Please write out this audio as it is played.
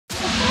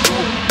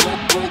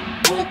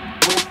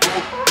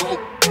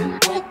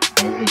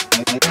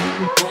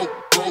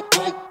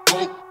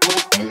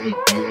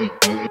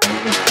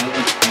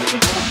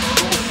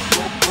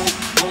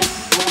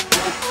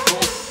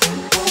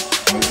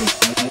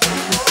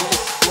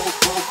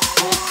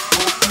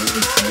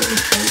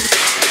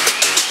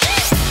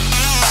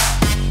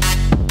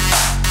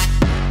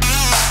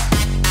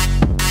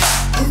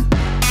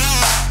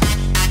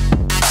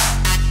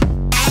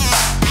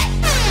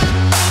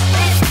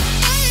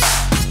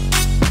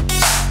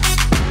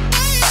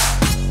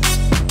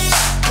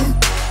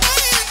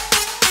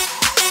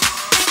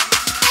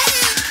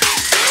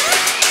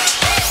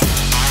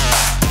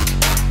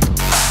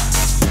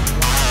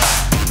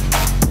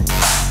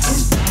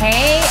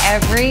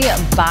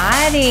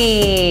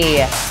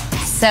everybody.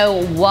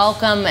 So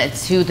welcome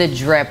to The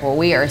Drip, where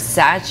we are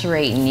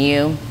saturating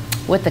you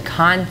with the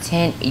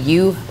content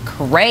you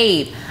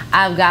crave.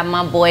 I've got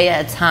my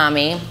boy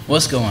Tommy.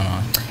 What's going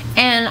on?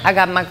 And I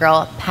got my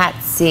girl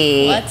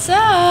Patsy. What's up?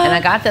 And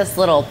I got this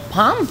little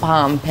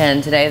pom-pom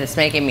pin today that's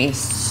making me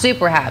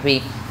super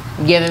happy,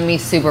 giving me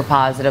super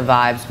positive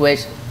vibes,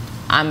 which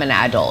I'm an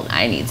adult.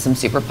 I need some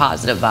super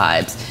positive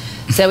vibes.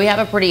 So we have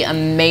a pretty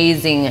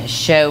amazing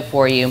show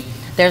for you.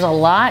 There's a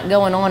lot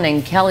going on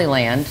in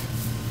Kellyland,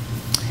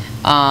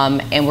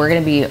 and we're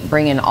going to be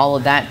bringing all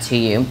of that to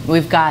you.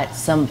 We've got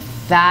some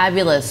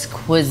fabulous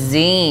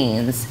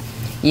cuisines,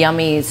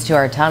 yummies to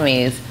our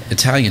tummies.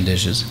 Italian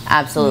dishes.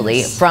 Absolutely.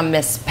 Yes. From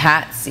Miss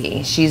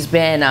Patsy. She's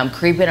been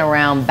creeping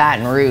around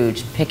Baton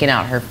Rouge, picking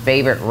out her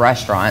favorite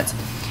restaurants.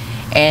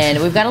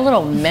 And we've got a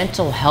little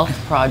mental health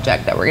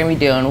project that we're going to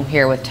be doing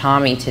here with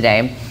Tommy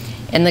today.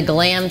 In the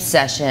glam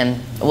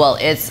session, well,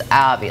 it's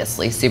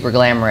obviously super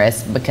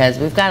glamorous because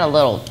we've got a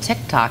little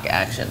TikTok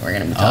action we're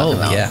going to be talking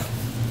about. Oh, yeah.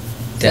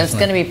 So it's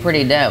going to be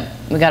pretty dope.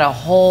 We got a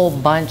whole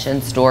bunch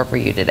in store for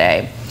you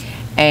today.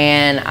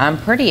 And I'm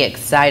pretty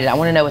excited. I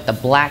want to know what the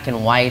black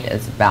and white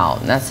is about.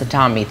 And that's the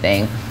Tommy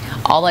thing.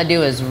 All I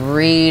do is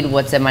read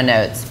what's in my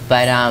notes.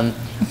 But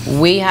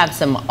we have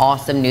some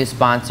awesome new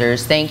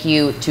sponsors. Thank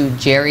you to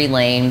Jerry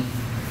Lane,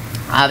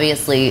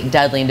 obviously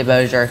Dudley and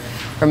DeBosier,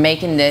 for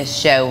making this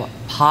show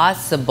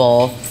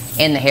possible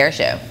in the hair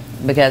show,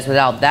 because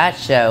without that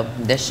show,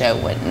 this show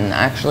wouldn't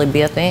actually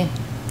be a thing.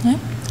 Yeah.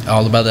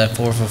 All about that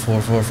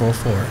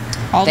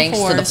 44444. All Thanks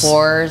the to the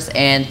fours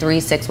and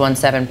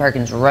 3617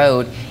 Perkins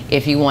Road.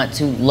 If you want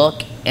to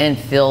look and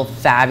feel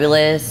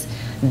fabulous,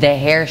 the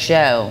hair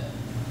show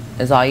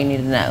is all you need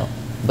to know.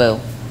 Boo.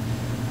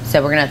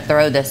 So we're gonna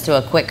throw this to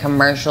a quick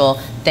commercial,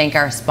 thank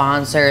our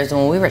sponsors,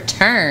 and when we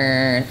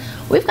return,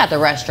 we've got the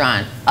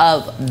restaurant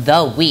of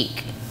the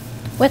week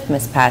with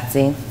Miss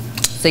Patsy.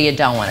 So you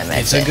don't want to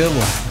miss it. It's a good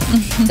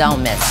one.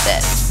 Don't miss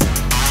this.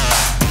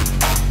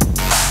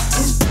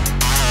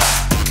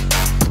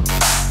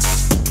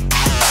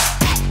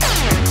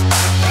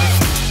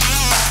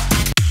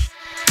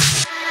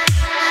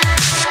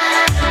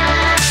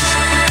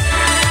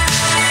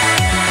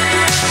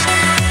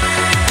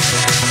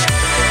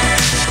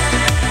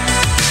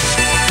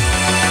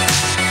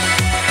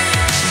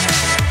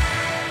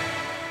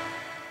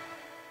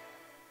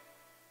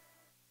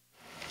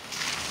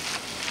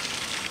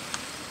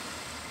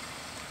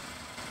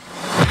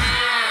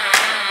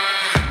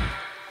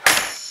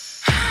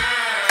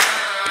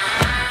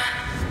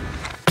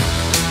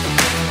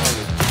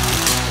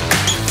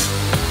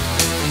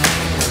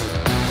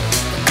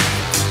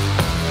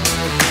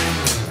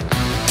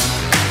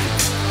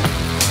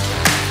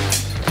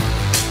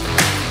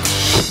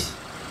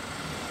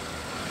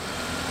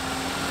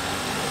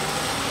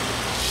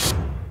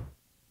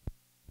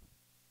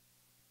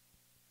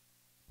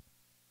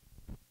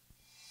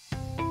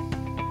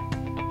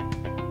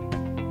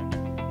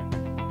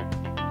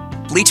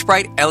 Bleach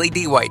Bright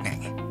LED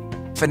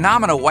Whitening.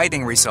 Phenomenal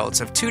whitening results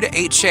of 2 to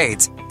 8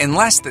 shades in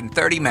less than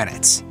 30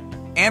 minutes.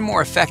 And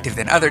more effective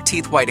than other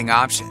teeth whitening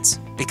options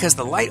because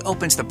the light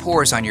opens the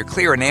pores on your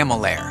clear enamel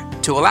layer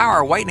to allow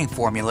our whitening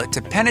formula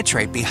to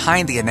penetrate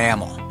behind the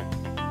enamel.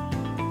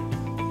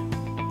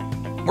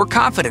 We're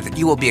confident that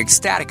you will be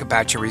ecstatic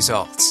about your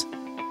results.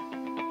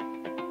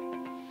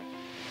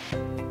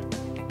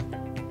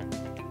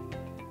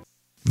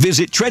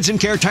 Visit Treads &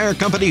 Care Tire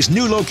Company's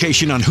new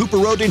location on Hooper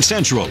Road in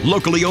Central.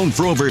 Locally owned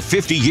for over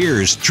 50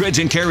 years, Treads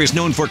 & Care is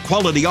known for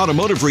quality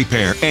automotive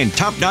repair and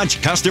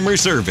top-notch customer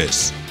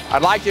service.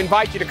 I'd like to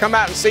invite you to come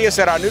out and see us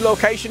at our new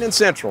location in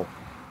Central.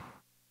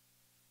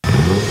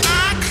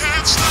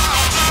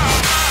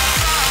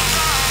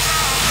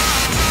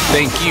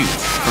 Thank you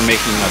for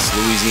making us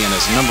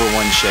Louisiana's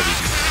 #1 Chevy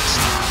dealers.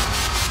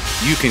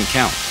 You can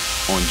count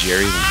on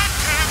Jerry Lane.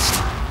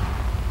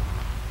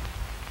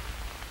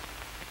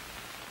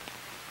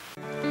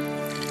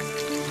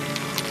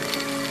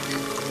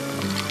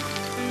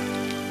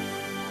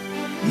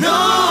 No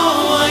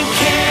one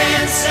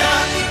can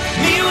stop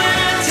me when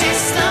I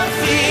taste the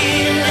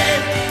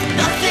feeling.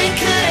 Nothing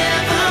could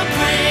ever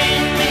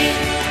bring me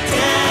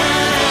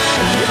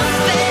down.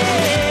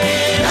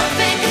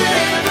 Nothing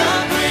could ever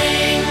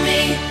bring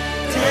me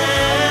down.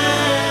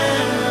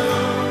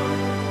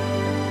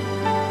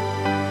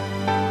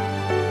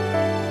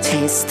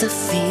 Taste the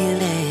feeling.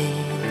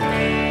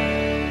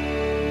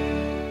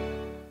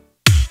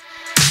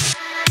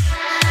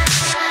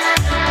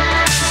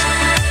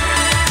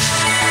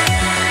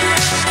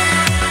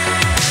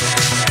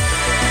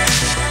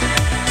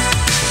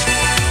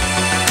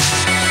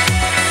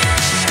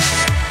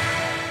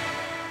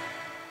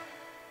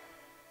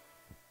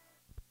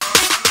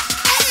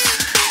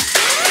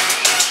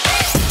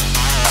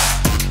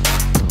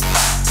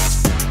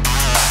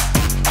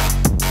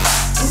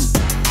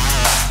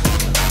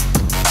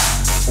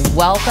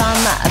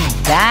 Welcome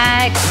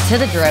back to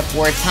The Drip,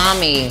 where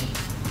Tommy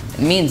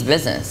means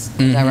business.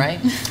 Is that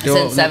right?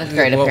 Since 7th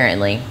grade,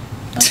 apparently.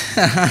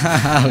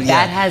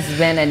 That has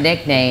been a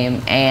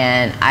nickname,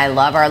 and I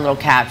love our little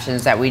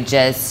captions that we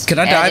just. Can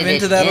I dive edited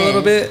into that a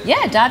little bit?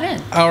 Yeah, dive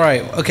in. All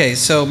right. Okay.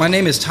 So my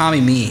name is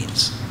Tommy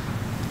Means,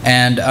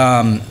 and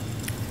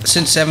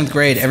since 7th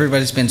grade,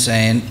 everybody's been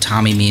saying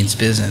Tommy means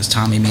business.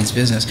 Tommy means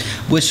business,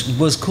 which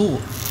was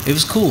cool. It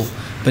was cool.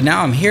 But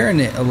now I'm hearing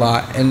it a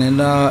lot, and then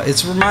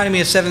it's reminding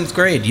me of 7th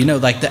grade. You know,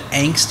 like the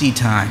angsty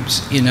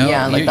times. You know,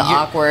 Yeah, like the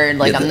awkward.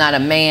 Like I'm not a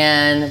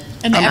man.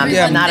 And I'm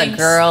everyone not a thinks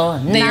girl.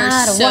 They are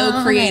not a so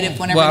woman. creative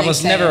whenever well, they I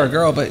was say never it. a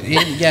girl, but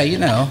yeah, you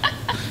know,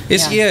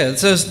 it's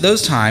it's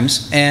those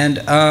times, and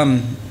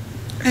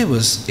it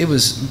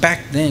was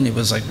back then. It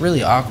was like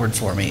really awkward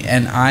for me,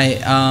 and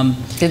I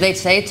Did they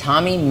say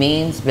Tommy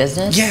means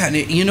business? yeah, and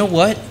you know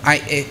what?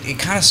 It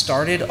kind of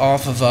started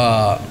off of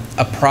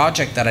a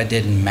project that I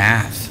did in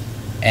math,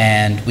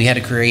 and we had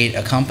to create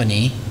a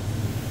company,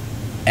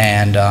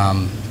 and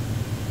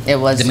It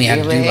was. then we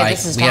had to do like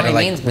this is we had to Tommy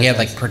like means we had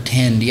like business.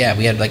 pretend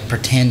we had like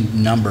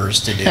pretend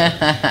numbers to do,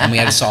 and we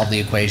had to solve the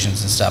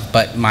equations and stuff.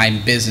 But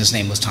my business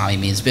name was Tommy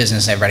Means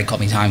Business. Everybody called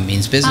me Tommy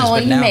Means Business. Oh, well,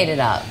 but you now, made it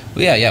up.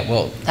 Yeah.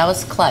 Well, That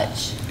was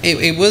clutch.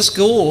 it was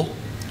cool.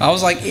 I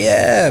was like,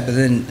 yeah, but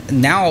then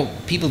now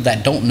people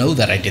that don't know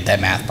that I did that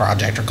math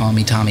project are calling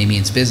me Tommy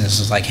Means Business.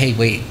 It's like, hey,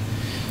 wait,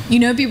 You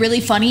know, it'd be really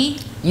funny.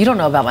 You don't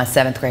know about my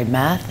 7th grade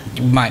math?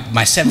 my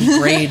 7th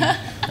grade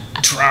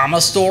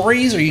drama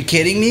stories? Are you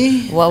kidding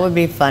me? What would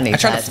be funny? I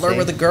tried to flirt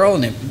with a girl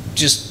and it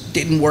just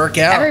didn't work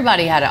out.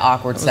 Everybody had an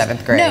awkward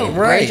 7th grade. No.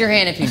 Right. Raise your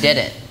hand if you did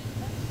it.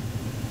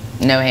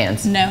 No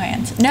hands. No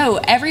hands. No,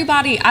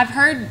 everybody, I've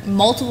heard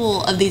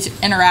multiple of these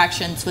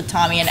interactions with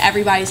Tommy, and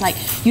everybody's like,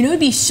 you know, it'd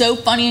be so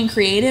funny and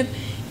creative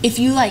if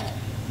you like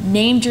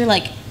named your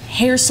like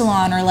hair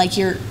salon or like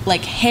your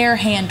like hair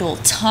handle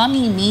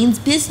Tommy Means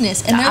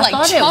Business, and they're I like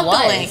thought it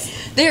chuckling.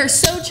 was. They are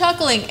so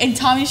chuckling, and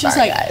Tommy's just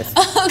Sorry, like, guys.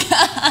 oh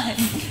god,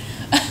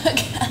 oh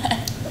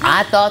god.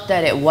 I thought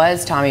that it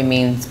was Tommy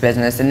Means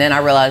Business, and then I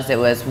realized it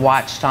was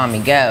Watch Tommy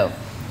Go.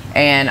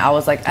 And I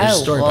was like, There's a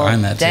oh, story well,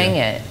 behind that, dang too.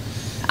 it.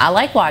 I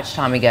like Watch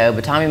Tommy Go,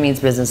 but Tommy Means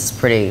Business is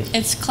pretty,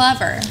 It's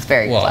clever. it's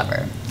very Well,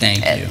 clever. thank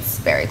you. It's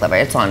very clever.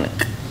 It's on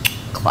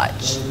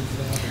clutch.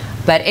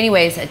 But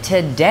anyways,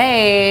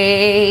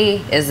 today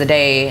is the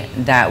day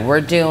that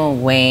we're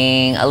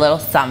doing a little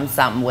something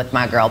something with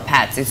my girl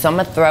Patsy. So I'm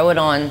gonna throw it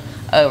on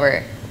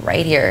over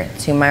right here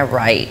to my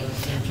right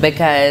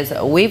because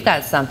we've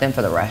got something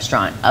for the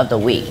restaurant of the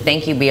week.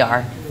 Thank you,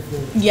 BR.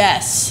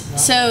 Yes.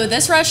 So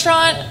this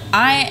restaurant,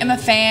 I am a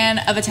fan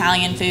of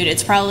Italian food.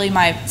 It's probably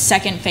my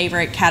second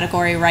favorite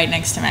category right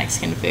next to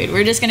Mexican food.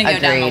 We're just going to go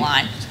down the Agreed.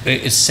 line.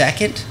 It's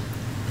second?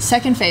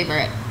 Second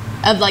favorite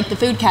of like the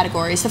food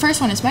categories. The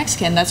first one is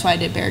Mexican. That's why I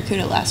did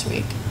Barracuda last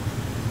week.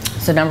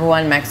 So number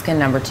 1, Mexican.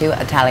 Number 2,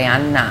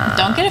 Italiana.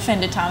 Don't get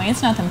offended, Tommy.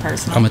 It's nothing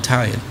personal. I'm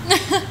Italian.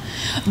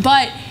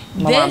 But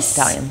My mom's this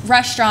Italian.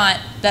 restaurant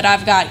that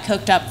I've got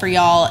cooked up for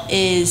y'all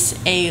is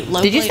a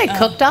local. Did you say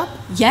cooked up?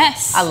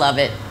 Yes. I love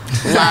it.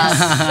 Love.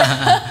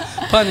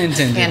 Pun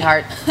intended. Hand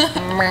heart.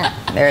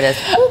 There it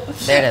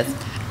is. There it is.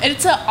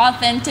 It's an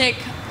authentic,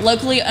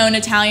 locally owned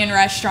Italian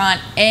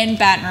restaurant in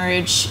Baton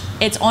Rouge.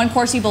 It's on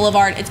Corsi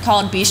Boulevard. It's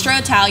called Bistro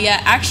Italia.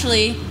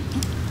 Actually,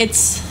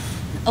 it's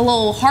a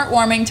little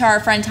heartwarming to our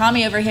friend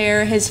Tommy over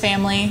here. His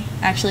family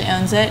actually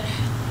owns it.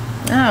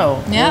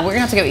 Oh, Yeah. well, we're gonna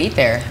have to go eat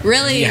there.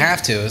 Really, You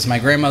have to. It's my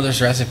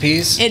grandmother's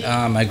recipes. It- My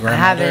I grandmother.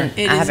 haven't.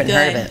 it I is haven't good.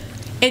 heard of it.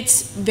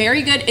 It's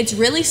very good. It's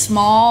really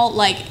small,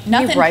 like Let me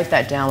nothing. write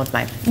that down with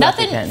my fluffy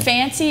Nothing pen.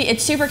 fancy.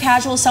 It's super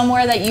casual,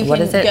 somewhere that you What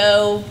can is it?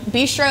 go.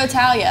 Bistro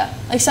Italia,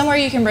 like somewhere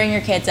you can bring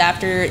your kids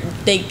after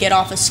they get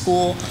off of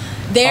school.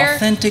 They're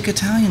Authentic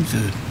Italian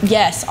food.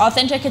 yes,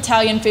 authentic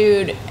Italian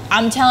food.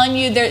 I'm telling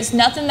you, there's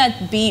nothing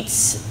that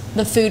beats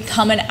the food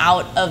coming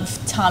out of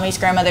Tommy's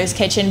grandmother's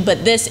kitchen,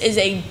 but this is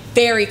a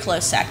very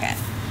close second.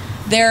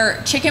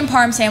 Their chicken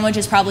parm sandwich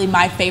is probably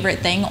my favorite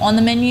thing on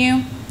the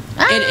menu.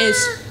 It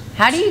is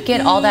How do you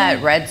get all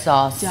that red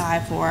sauce die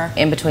for.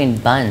 in between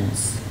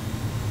buns?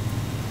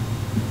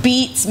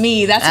 Beats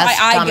me. That's That's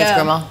why I Tommy's go.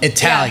 grandma?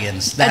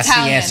 Italians. Yeah. That's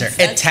Italians. the answer.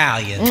 That's-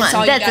 Italians. That's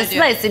all you That's a gotta do.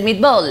 spicy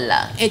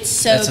meatball. It's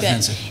so That's good.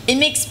 offensive. It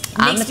makes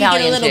I'm me get a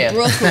Italian, little too.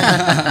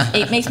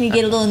 Brooklyn. It makes me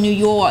get a little New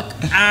York.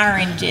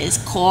 Oranges,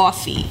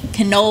 coffee,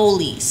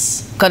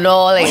 cannolis.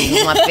 Cannoli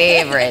is my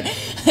favorite.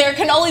 Their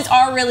cannolis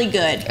are really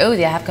good. Oh,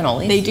 they have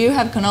cannolis? They do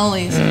have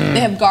cannolis. They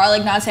have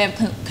garlic knots. They have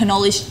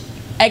cannolis.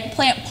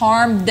 Eggplant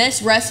parm.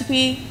 This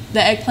recipe,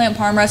 the eggplant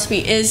parm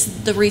recipe,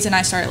 is the reason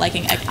I started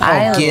liking eggplant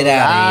I parm. Get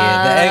out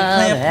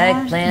of here. The love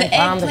eggplant The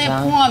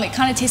eggplant parm, it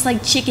kind of tastes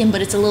like chicken, but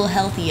it's a little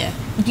healthier.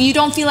 You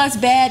don't feel as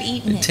bad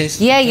eating it.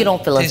 Tastes- Yeah, you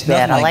don't feel as tastes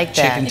bad. nothing I like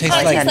that. chicken. It Tastes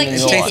kinda like, tastes like it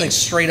chicken. tastes like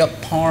straight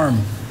up parm.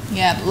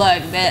 Yeah,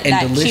 look, that cute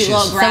delicious.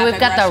 little So graphic So we've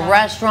got the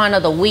restaurant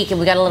of the week, and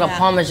we got a little Yeah.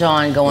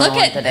 Parmesan going Look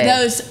on at today.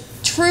 those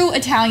true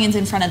Italians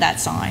in front of that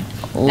sign.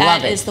 Love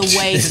That it. is the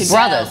way to go.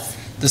 Brothers.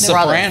 The Brothers.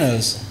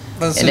 Sopranos.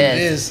 That's It what it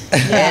is. is.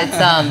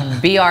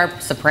 It's BR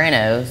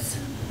Sopranos.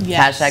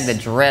 Yes. Hashtag the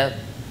drip.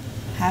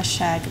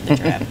 Hashtag the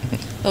drip.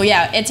 But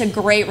yeah, it's a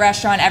great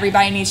restaurant.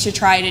 Everybody needs to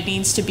try it. It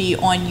needs to be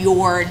on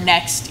your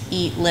next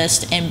eat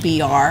list in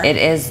BR. It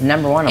is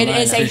number one on It mine.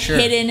 is a For sure.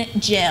 hidden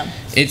gem.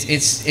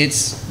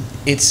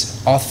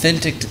 It's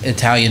authentic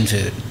Italian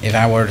food. If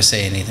I were to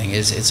say anything,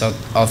 it's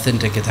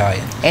authentic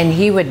Italian. And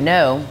he would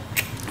know.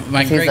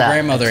 My He's a great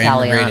grandmother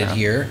immigrated Italiano.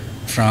 here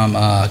from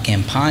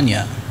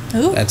Campania.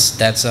 Ooh.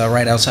 That's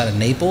right outside of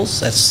Naples.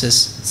 That's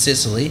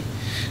Sicily.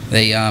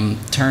 They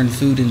turn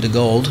food into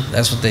gold.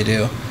 That's what they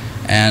do.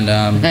 And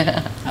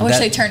I wish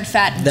they turned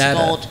fat into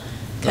gold.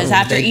 Because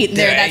after they- eating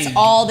there, they- that's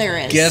all there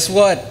is. Guess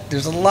what?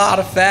 There's a lot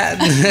of fat.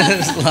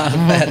 There's a lot of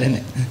fat in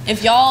it.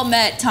 If y'all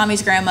met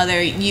Tommy's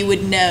grandmother, you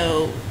would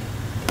know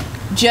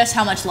just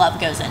how much love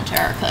goes into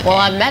her cooking. Well,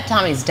 I've met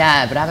Tommy's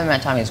dad, but I haven't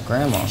met Tommy's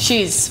grandma.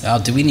 She's. Oh,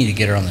 do we need to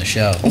get her on the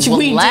show? Well,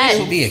 We let-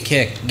 It'd be a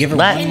kick. Give her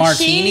Let- one And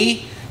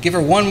martini. Give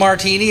her one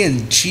martini,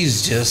 and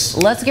she's just.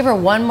 Let's give her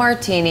one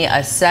martini,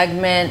 a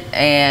segment,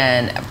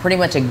 and pretty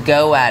much a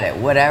go at it.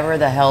 Whatever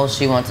the hell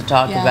she wants to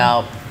talk Yeah.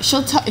 about. She'll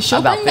about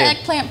bring the food.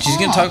 eggplant She's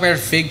gonna paw. talk about her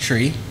fig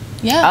tree.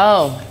 Yeah.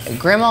 Oh,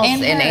 grandmas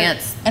and, her,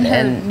 aunts. and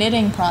her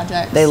knitting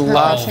projects. they her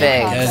love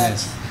crochet figs.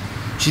 projects.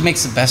 She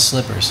makes the best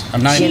slippers.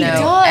 I'm not You even know,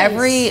 kidding. does.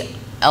 every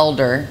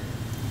elder,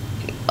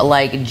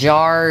 like,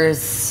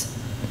 jars,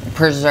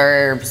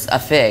 preserves a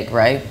fig,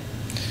 right?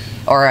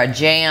 Or a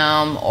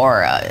jam,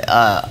 or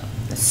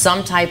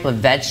some type of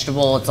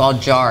vegetable. It's all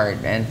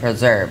jarred and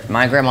preserved.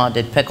 My grandma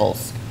did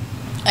pickles.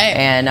 Hey,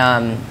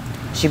 And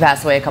she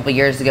passed away a couple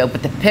years ago,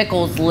 but the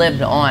pickles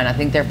lived on. I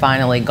think they're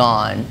finally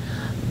gone.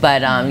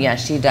 But yeah,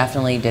 she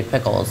definitely did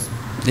pickles.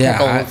 Yeah,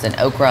 Pickles and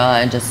okra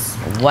and just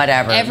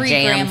whatever. every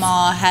jams.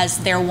 grandma has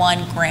their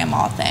one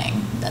grandma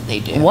thing that they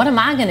do. What am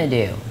I going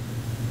to do?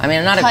 I mean,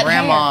 I'm not Cut a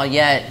grandma hair.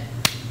 yet.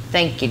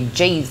 Thank you,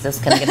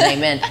 Jesus. Can I get an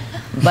amen?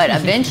 But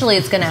eventually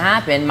it's going to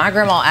happen. My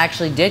grandma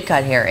actually did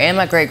cut hair, and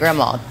my great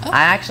grandma.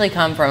 I actually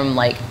come from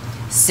like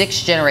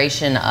 6th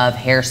generation of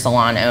hair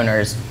salon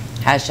owners.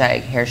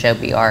 Hashtag hair show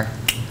BR.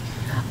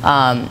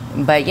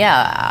 But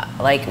yeah,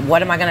 like,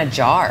 what am I going to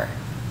jar?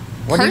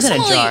 What are you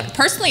going to jar?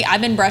 Personally,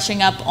 I've been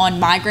brushing up on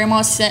my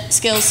grandma's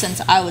skills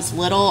since I was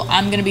little.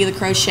 I'm going to be the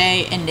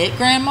crochet and knit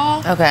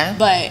grandma. Okay.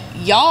 But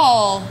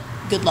y'all,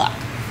 good luck.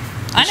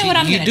 I know what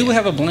I'm going to do. You do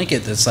have a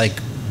blanket that's like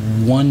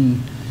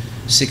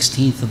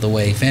 1/16 of the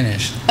way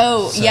finished.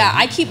 Oh, So- yeah.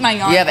 I keep my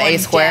yarn You have on A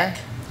square? deck.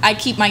 I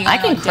keep my yarn I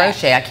can on deck.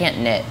 crochet. I can't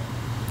knit.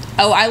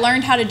 Oh, I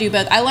learned how to do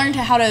both. I learned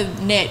how to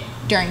knit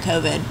during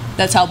COVID.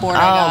 That's how bored I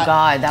Oh got.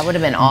 God, that would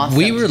have been awesome.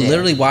 We were to do.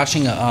 literally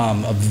watching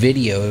a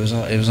video. It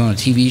was on a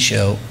TV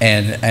show,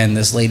 and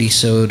this lady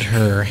sewed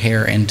her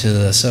hair into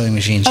the sewing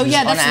machine. She Oh was-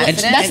 yeah, on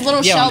accident? that's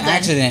little yeah, Sheldon. on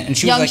accident, and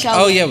she Young was like,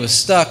 Sheldon. "Oh yeah, it was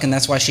stuck," and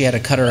that's why she had to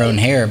cut her own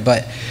hair.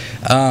 But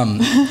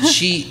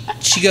she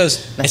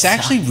goes, "It's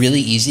actually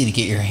really easy to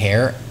get your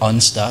hair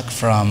unstuck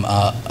from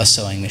a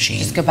sewing machine."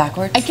 Just go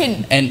backwards. I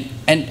can.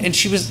 And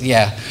she was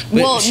but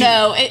Well, she-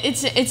 no,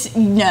 it's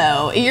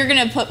no. You're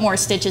gonna put more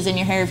stitches in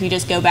your hair if you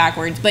just go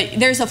backwards. But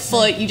there's a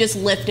foot. You just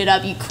lift it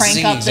up. You crank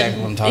See up. exactly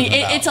what I'm talking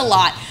about. It's a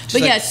lot.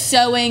 But like- yeah,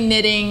 sewing,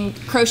 knitting,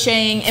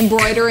 crocheting,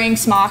 embroidering,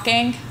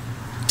 smocking.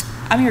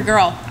 I'm your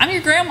girl. I'm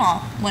your grandma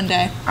one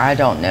day. I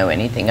don't know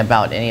anything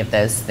about any of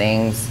those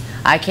things.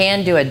 I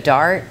can do a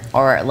dart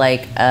or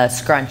like a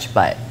scrunch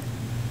butt.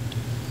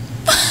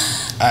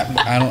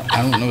 I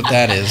don't know what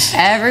that is.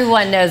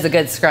 Everyone knows a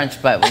good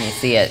scrunch butt when you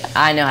see it.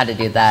 I know how to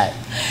do that.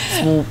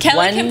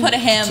 Kelly can put a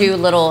hem. 2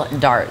 little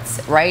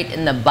darts right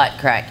in the butt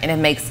crack, and it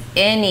makes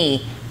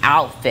any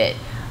outfit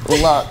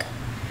look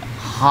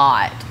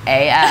hot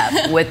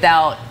AF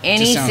without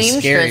any sounds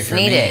scary seamstress for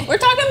me. needed. We're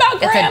talking about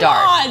It's a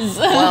dart. grandmas.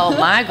 Well,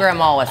 my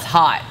grandma was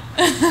hot.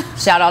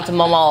 Shout out to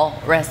Mama,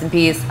 rest in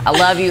peace. I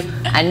love you.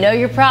 I know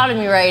you're proud of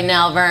me right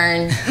now,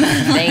 Vern.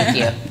 Thank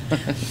you.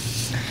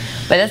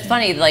 But it's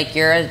funny, like,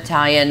 you're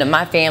Italian,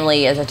 my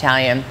family is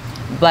Italian,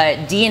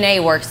 but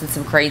DNA works in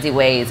some crazy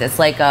ways. It's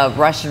like a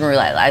Russian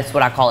roulette, that's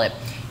what I call it.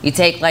 You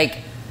take like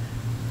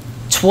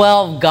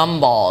 12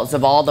 gumballs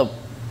of all the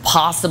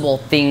possible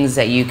things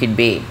that you could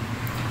be,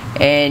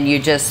 and you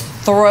just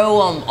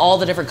throw them all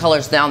the different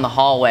colors down the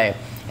hallway.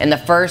 And the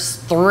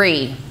first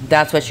 3,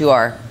 that's what you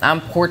are.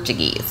 I'm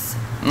Portuguese.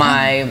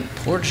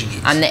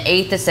 Portuguese. I'm the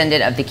 8th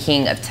descendant of the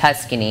King of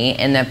Tuscany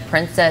and the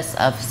Princess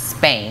of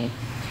Spain.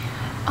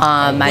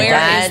 My Where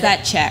dad, is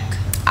that check?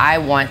 I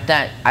want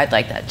that. I'd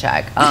like that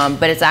check.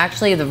 But it's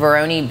actually the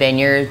Veroni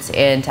Vineyards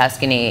in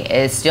Tuscany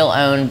is still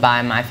owned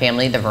by my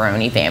family, the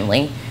Veroni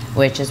family,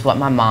 which is what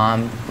my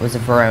mom was a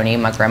Veroni,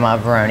 my grandma a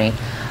Veroni.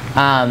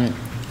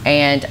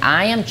 And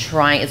I am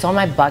trying, it's on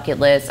my bucket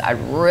list. I'd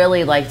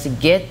really like to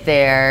get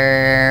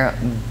there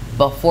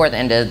before the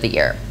end of the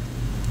year.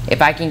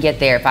 If I can get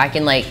there, if I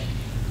can like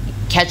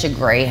catch a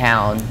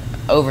Greyhound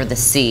over the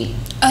sea.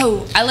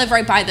 Oh, I live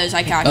right by those.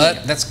 I got you.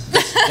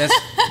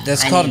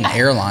 That's I called need an that.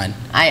 airline.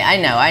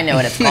 I know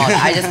what it's called.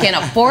 I just can't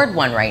afford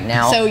one right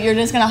now. So you're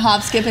just gonna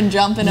hop, skip, and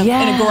jump in a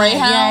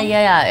Greyhound?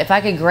 Yeah. If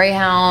I could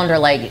Greyhound or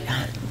like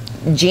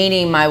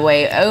genie my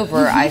way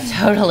over, I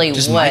totally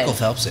Just would. Michael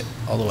Phelps it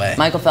all the way.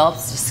 Michael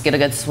Phelps, just get a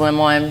good swim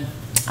on.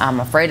 I'm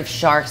afraid of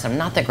sharks. I'm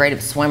not that great of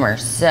a swimmer.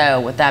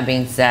 So with that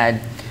being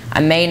said, I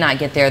may not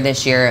get there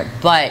this year,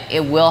 but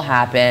it will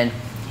happen.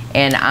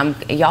 And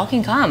y'all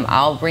can come.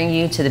 I'll bring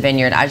you to the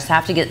vineyard. I just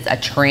have to get a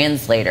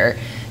translator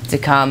to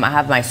come. I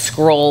have my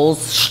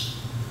scrolls.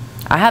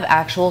 I have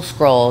actual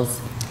scrolls.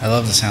 I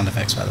love the sound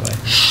effects, by the way.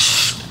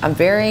 I'm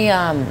very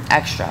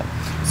extra.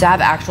 So I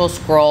have actual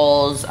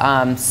scrolls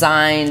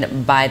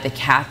signed by the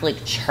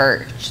Catholic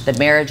Church, the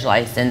marriage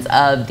license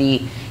of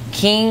the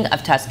King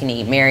of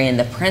Tuscany marrying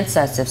the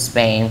Princess of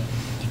Spain,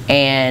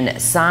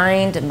 and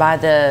signed by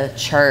the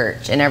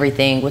church and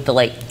everything with the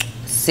like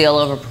seal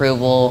of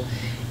approval.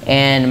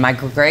 And my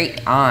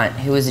great aunt,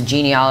 who was a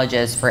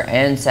genealogist for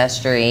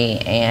Ancestry,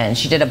 and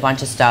she did a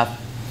bunch of stuff,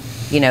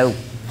 you know,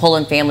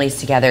 pulling families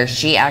together.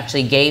 She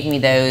actually gave me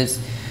those.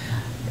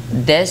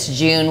 This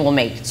June will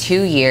make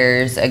 2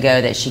 years ago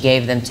that she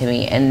gave them to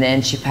me, and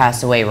then she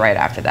passed away right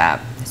after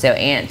that. So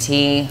Aunt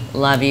T,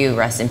 love you,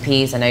 rest in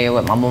peace. I know you're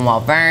with my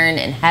mama Vern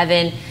in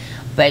heaven,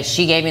 but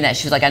she gave me that.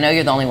 She was like, I know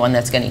you're the only one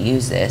that's going to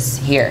use this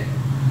here.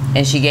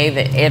 And she gave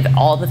it,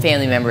 all the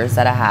family members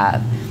that I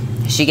have,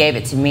 she gave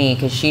it to me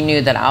because she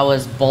knew that I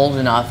was bold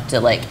enough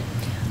to like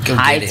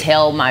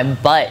hightail my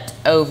butt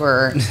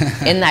over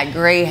in that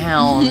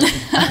Greyhound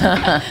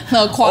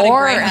aquatic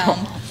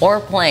Greyhound or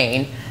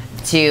plane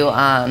to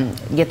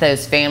get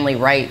those family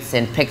rights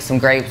and pick some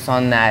grapes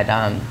on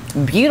that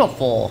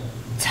beautiful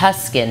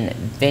Tuscan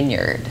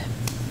vineyard.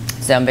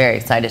 So I'm very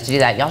excited to do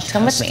that. Y'all should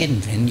come with me. Tuscan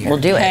vineyard. We'll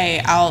do it.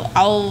 Hey,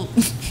 I'll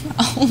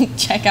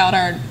check out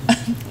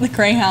the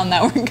Greyhound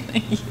that we're gonna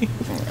use.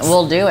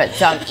 We'll do it.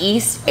 So I'm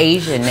East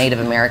Asian Native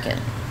American.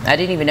 I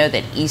didn't even know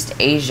that East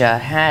Asia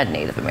had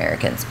Native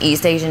Americans.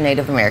 East Asian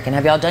Native American.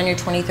 Have y'all done your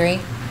 23?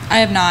 I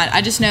have not.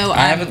 I just know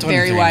I have I'm a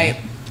very 23, white.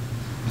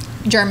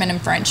 mate. German and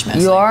French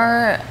mostly. You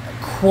are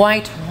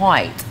quite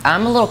white.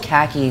 I'm a little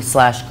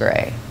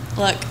khaki/gray.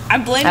 Look, I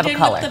blend Have a in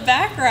color. with the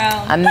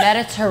background. I'm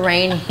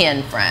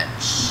Mediterranean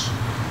French.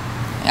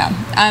 Yeah,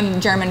 I'm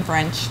German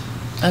French.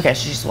 Okay,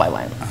 she's just white.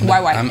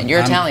 White. And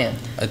you're Italian.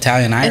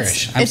 Italian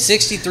Irish. I'm it's-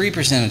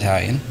 63%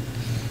 Italian,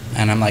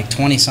 and I'm like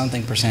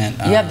 20-something percent.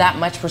 You have that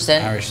much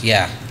percent? Irish,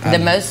 yeah. The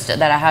most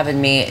that I have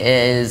in me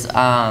is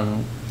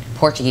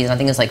Portuguese. I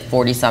think it's like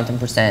 40-something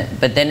percent.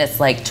 But then it's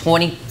like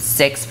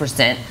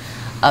 26%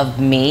 of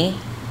me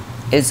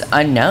is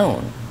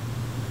unknown.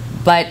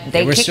 But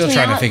they we're kicked still me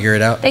trying to out. figure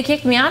it out. They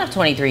kicked me out of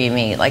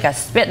 23andMe. Like I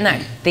spit in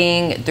that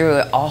thing through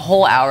a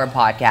whole hour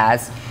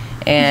podcast,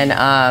 and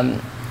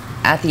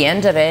at the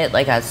end of it,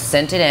 like I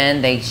sent it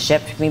in. They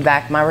shipped me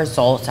back my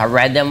results. I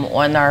read them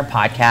on our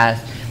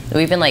podcast.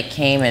 We even like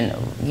came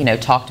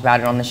and talked about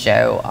it on the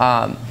show.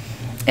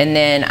 And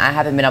then I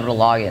haven't been able to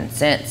log in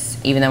since,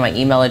 even though my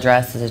email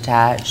address is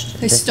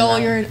attached. They stole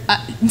your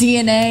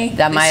DNA.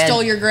 They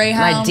stole your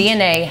Greyhound. My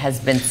DNA has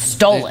been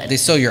stolen. They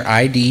stole your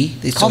ID.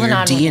 They stole Call your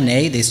the 911.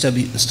 DNA. They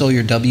stole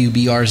your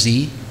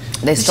WBRZ.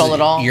 They stole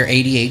it all. Your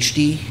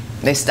ADHD.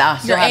 They still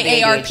Your have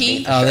the AARP.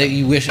 ADHD. Oh,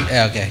 you wish.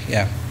 Okay,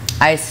 yeah.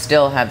 I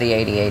still have the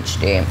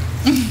ADHD,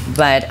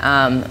 but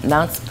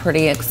that's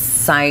pretty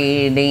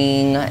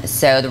exciting.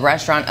 So the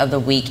restaurant of the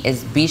week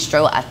is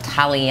Bistro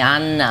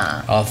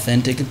Italiana.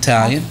 Authentic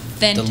Italian.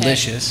 Authentic.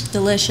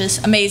 Delicious.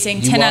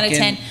 Amazing. You 10 walk out of in-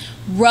 10.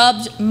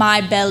 Rubbed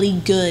my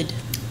belly good.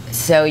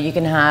 So you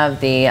can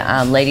have the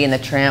Lady and the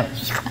Tramp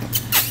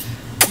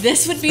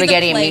This would be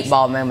spaghetti the place. and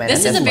meatball moment.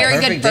 This is a very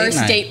Perfect good date first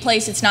night. date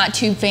place. It's not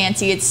too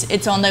fancy.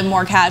 It's on the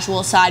more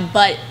casual side,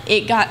 but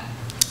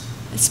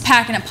it's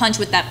packing a punch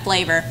with that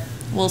flavor,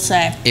 we'll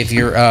say. If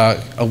you're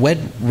a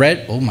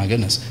red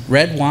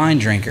wine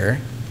drinker,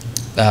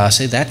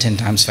 say that 10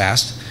 times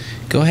fast.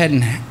 Go ahead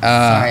and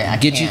Sorry, I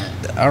get can't.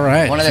 you. All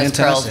right, One of those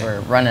fantastic.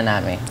 girls were running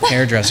at me.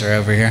 Hairdresser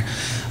over here.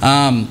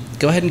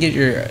 Go ahead and get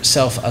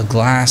yourself a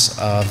glass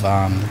of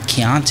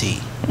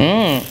Chianti.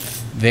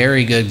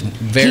 Very good,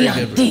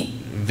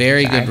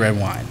 very good red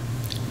wine.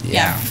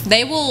 Yeah.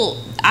 They will.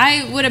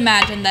 I would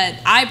imagine that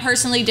I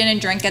personally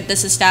didn't drink at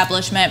this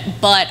establishment,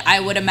 but I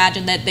would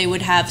imagine that they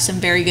would have some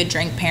very good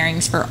drink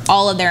pairings for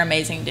all of their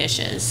amazing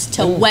dishes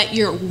to wet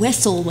your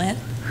whistle with.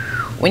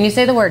 When you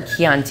say the word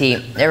Chianti,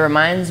 it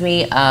reminds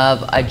me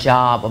of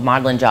a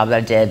modeling job that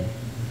I did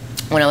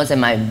when I was in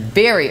my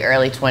very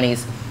early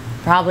 20s.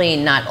 Probably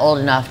not old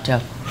enough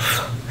to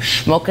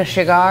smoke a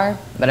cigar,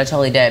 but I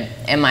totally did.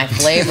 And my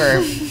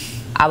flavor,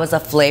 I was a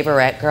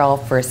flavorette girl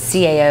for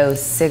CAO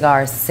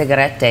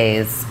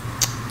cigarettes,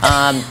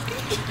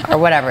 or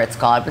whatever it's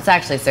called. It's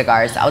actually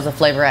cigars. I was a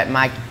flavorette.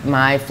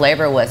 My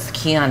flavor was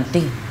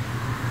Chianti,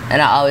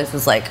 and I always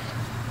was like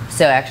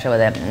so extra with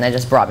it, and they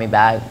just brought me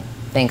back.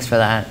 Thanks for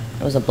that.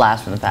 It was a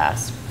blast from the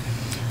past.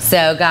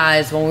 So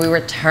guys, when we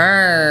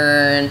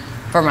return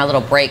from our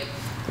little break,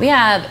 we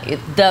have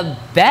the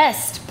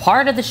best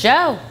part of the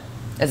show.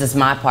 This is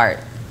my part.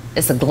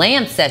 It's a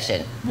glam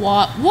session.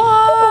 What?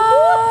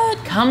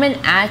 Coming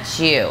at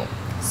you.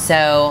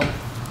 So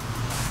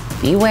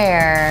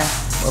beware.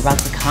 We're about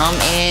to come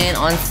in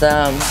on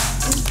some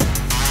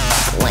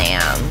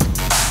glam.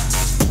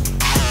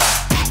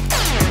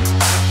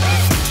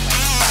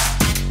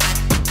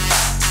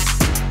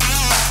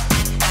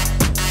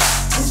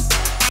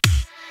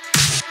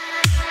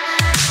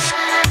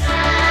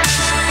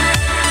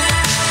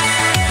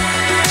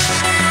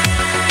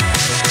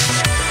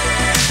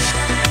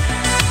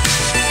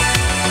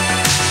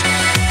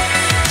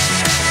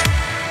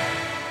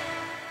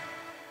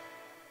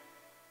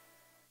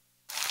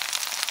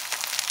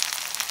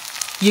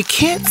 You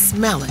can't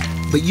smell it,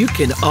 but you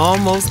can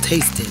almost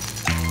taste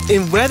it.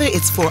 And whether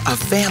it's for a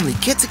family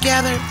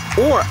get-together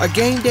or a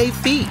game day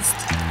feast,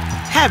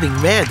 having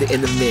Manda in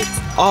the mix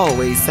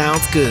always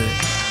sounds good.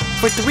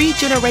 For 3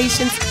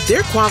 generations,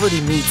 their quality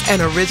meats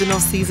and original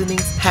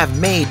seasonings have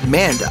made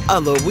Manda a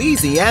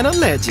Louisiana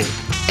legend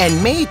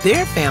and made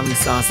their family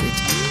sausage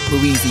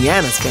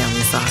Louisiana's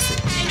family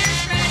sausage.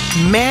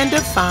 Manda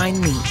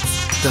Fine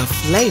Meats. The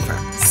flavor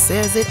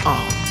says it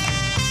all.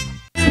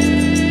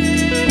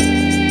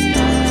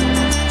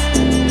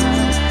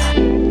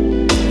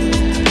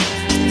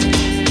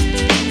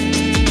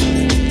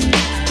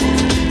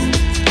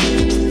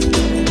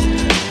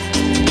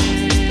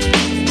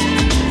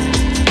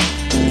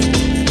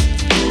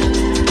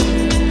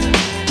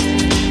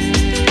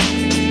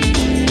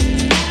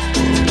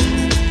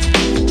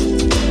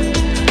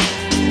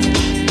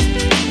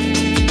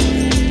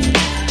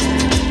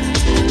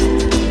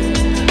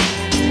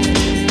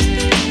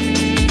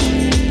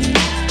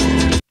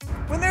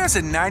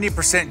 There's a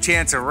 90%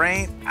 chance of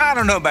rain. I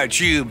don't know about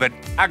you, but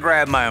I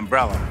grab my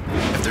umbrella.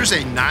 If there's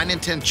a 9 in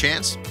 10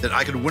 chance that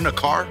I could win a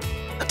car,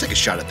 I'd take a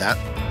shot at that.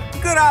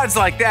 Good odds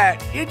like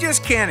that, you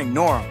just can't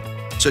ignore them.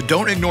 So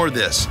don't ignore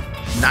this.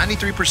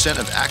 93%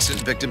 of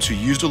accident victims who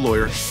used a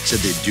lawyer said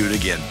they'd do it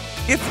again.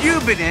 If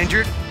you've been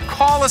injured,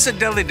 call us at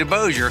Dudley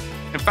DeBosier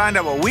and find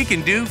out what we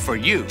can do for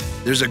you.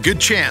 There's a good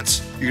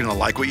chance you're gonna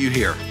like what you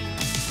hear.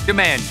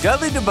 Demand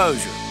Dudley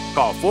DeBosier.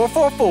 Call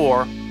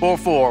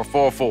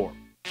 444-4444.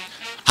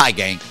 Hi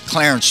gang,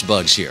 Clarence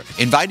Buggs here,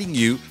 inviting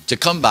you to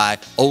come by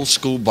Old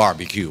School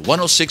Barbecue,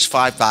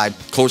 10655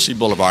 Coursey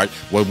Boulevard,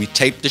 where we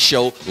tape the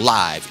show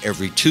live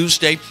every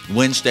Tuesday,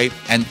 Wednesday,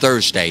 and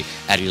Thursday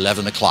at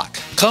 11 o'clock.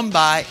 Come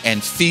by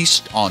and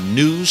feast on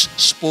news,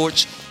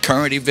 sports,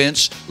 current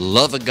events,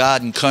 love of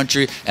God and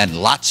country, and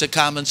lots of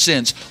common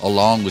sense,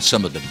 along with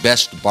some of the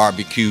best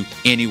barbecue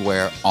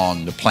anywhere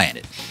on the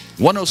planet.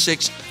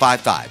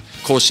 10655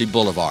 Coursey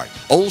Boulevard,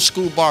 Old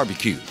School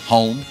Barbecue,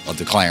 home of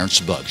the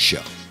Clarence Buggs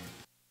Show.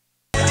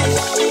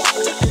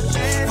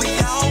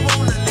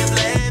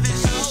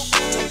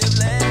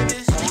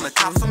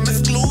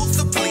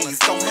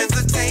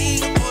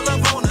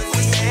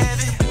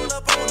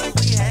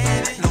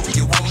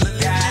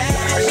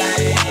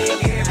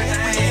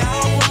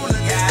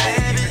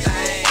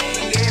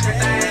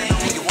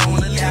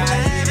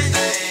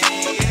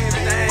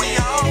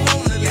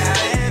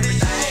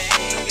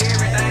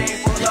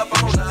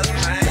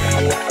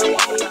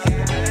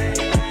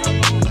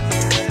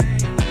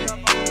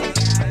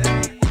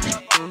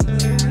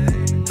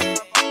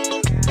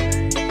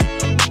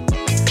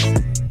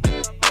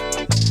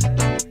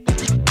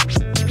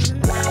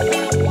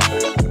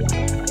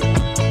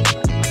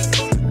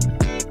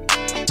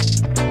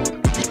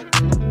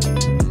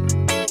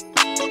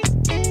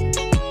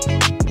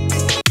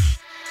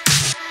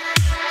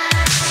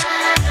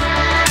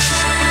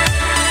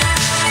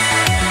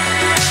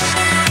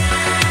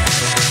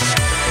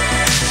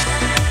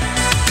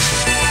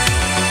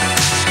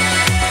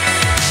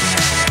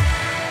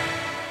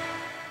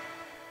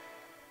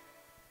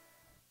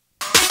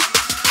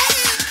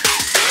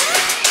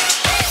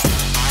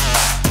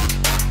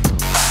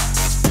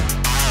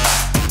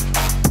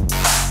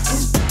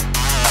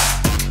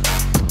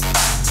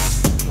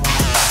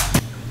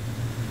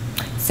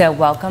 So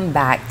welcome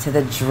back to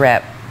the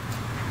Drip.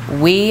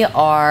 We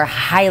are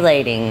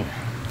highlighting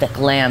the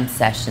glam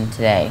session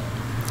today.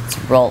 Let's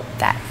roll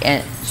that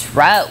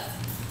intro.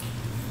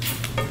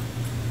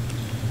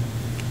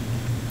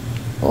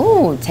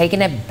 Ooh,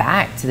 taking it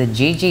back to the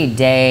GG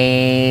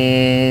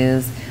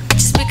days.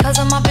 Just because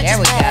I'm a bitch, there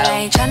we go.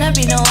 I ain't tryna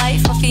be no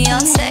wife or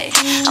fiance.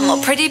 I'm a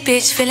pretty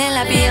bitch feeling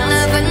like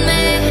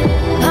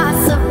Beyonce.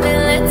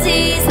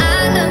 Possibilities,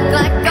 I look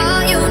like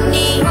all you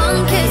need.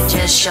 One kiss,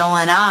 just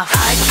showing off.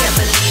 I can't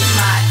believe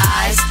my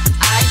eyes.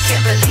 I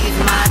can't believe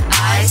my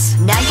eyes.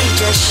 Now you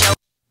just show.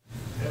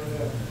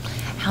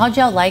 How'd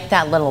y'all like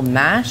that little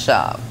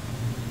mashup?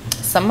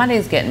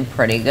 Somebody's getting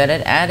pretty good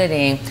at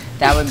editing.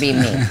 That would be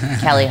me,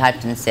 Kelly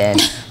Hutchinson,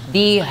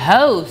 the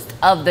host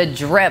of the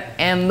Drip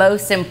and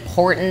most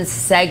important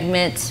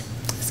segment,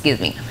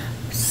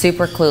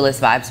 Super Clueless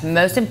Vibes,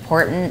 most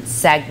important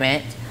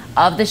segment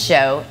of the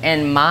show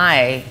in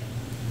my,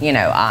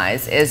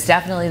 eyes is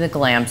definitely the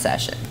glam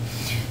session.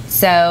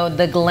 So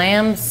the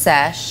glam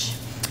sesh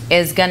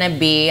is gonna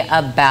be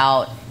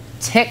about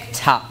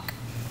TikTok.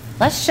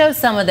 Let's show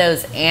some of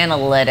those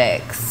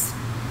analytics.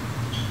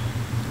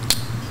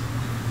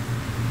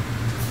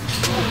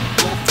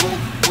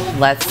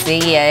 Let's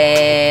see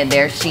it.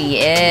 There she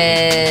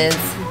is.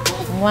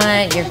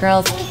 What? Your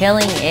girl's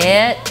killing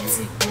it.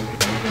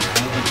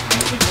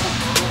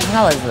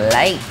 All those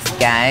lights,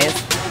 guys.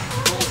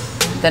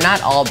 They're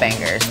not all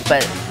bangers,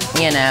 but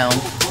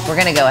we're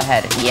gonna go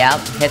ahead. Yep,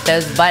 hit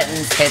those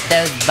buttons, hit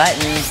those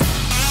buttons.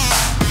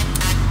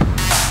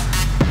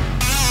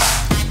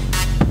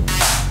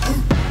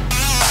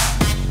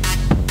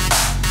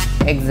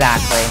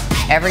 Exactly.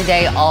 Every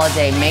day, all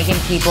day, making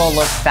people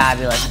look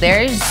fabulous.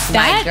 There's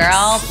my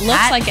girl.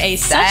 Looks like a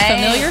such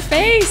familiar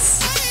face.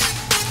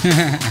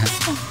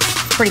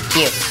 Pretty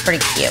cute,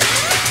 pretty cute.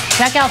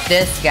 Check out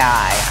this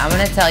guy. I'm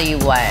gonna tell you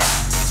what.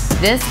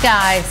 This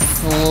guy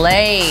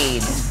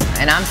slayed,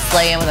 and I'm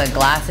slaying with a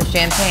glass of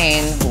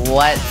champagne.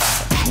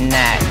 What's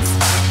next?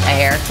 A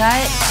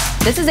haircut?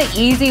 This is an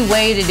easy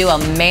way to do a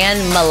man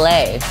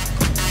mallet.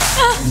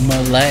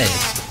 Malay.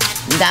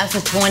 That's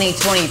a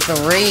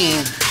 2023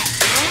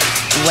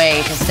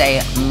 way to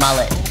say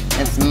mullet.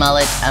 It's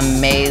mullet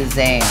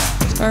amazing.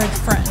 Or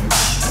French.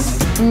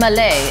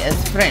 Malay is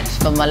French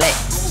for mullet.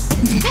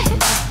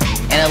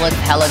 And it looks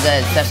hella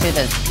good, especially with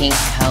those pink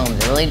combs.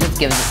 It really just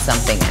gives it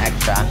something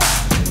extra.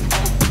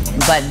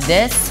 But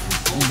this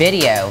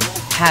video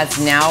has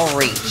now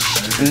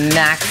reached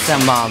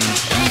maximum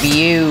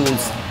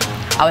views.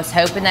 I was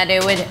hoping that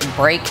it would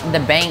break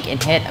the bank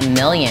and hit 1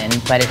 million,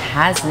 but it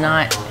has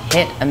not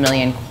hit 1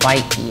 million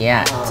quite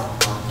yet.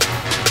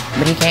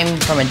 But he came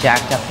from a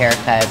jacked up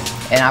haircut,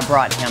 and I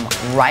brought him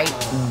right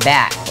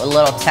back with a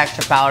little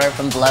texture powder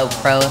from Blow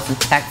Pro, some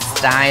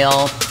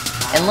textile,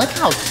 and look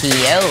how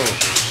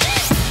cute.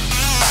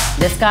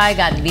 This guy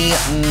got the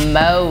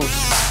most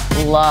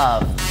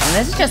love, and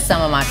this is just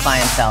some of my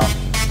clientele.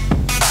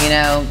 You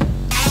know,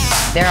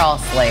 they're all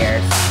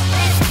slayers,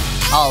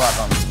 all of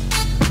them.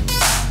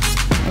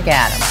 Look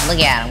at him, look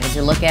at him. Would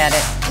you look at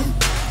it?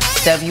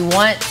 So if you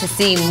want to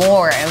see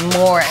more and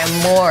more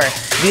and more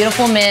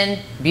beautiful men,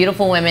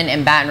 beautiful women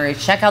in Baton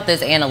Rouge, check out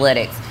this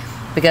analytics,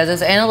 because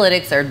those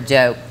analytics are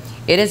dope.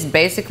 It is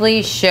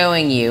basically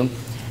showing you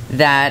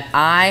that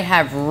I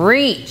have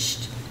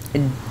reached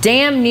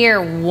damn near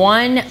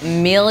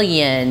 1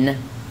 million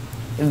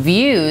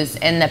views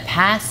in the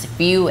past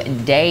few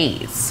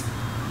days.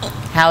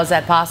 How is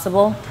that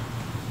possible?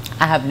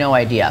 I have no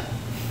idea.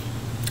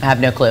 I have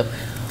no clue.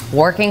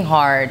 Working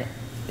hard,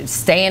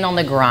 staying on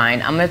the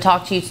grind. I'm going to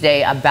talk to you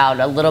today about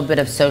a little bit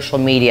of social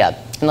media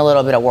and a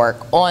little bit of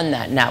work on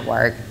that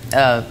network,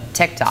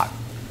 TikTok.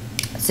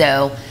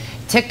 So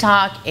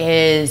TikTok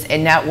is a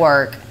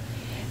network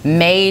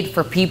made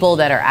for people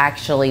that are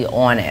actually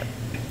on it.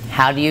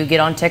 How do you get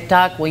on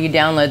TikTok? Well, you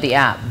download the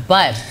app.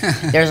 But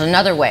there's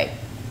another way.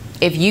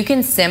 If you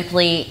can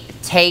simply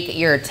take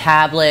your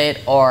tablet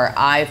or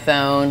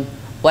iPhone,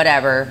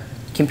 whatever,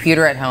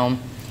 computer at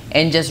home,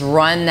 and just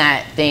run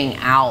that thing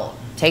out.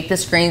 Take the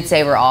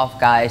screensaver off,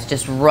 guys.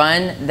 Just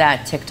run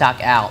that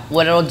TikTok out.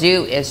 What it'll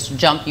do is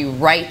jump you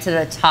right to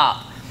the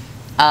top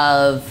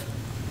of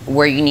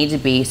where you need to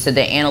be, so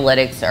the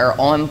analytics are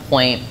on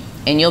point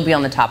and you'll be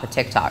on the top of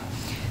TikTok.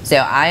 So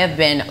I have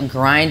been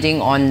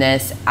grinding on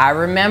this. I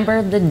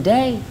remember the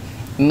day,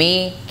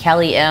 me,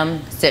 Kelly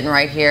M, sitting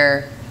right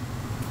here,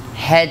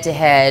 head to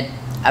head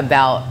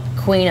about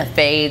Queen of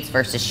Fades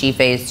versus She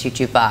Fades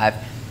 225.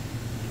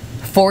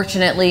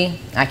 Fortunately,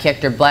 I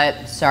kicked her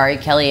butt. Sorry,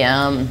 Kelly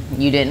M,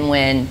 you didn't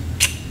win.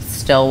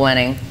 Still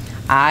winning.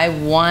 I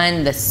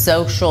won the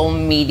social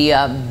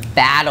media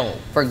battle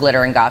for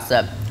Glitter and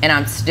Gossip, and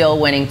I'm still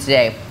winning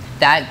today.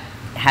 That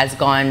has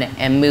gone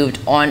and moved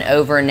on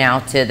over now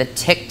to the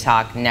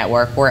TikTok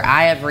network, where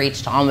I have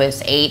reached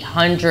almost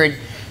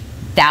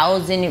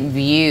 800,000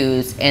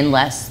 views in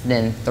less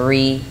than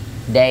 3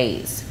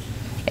 days.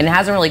 And it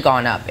hasn't really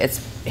gone up. It's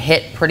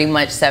hit pretty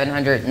much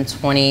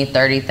 720,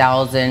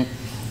 30,000,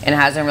 and it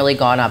hasn't really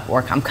gone up.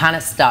 Or I'm kind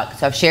of stuck.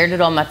 So I've shared it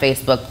on my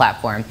Facebook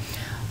platform.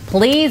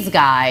 Please,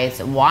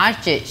 guys,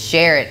 watch it,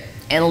 share it,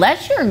 and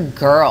let your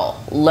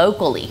girl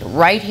locally,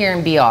 right here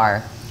in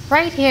BR,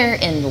 right here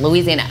in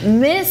Louisiana,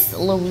 Miss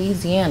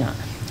Louisiana,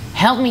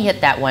 help me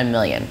hit that 1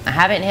 million. I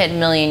haven't hit 1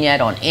 million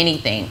yet on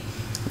anything.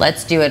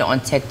 Let's do it on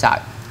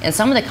TikTok. And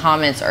some of the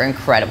comments are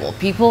incredible.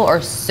 People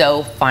are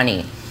so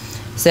funny.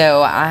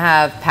 So I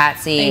have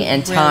Patsy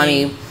and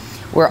Tommy.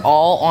 We're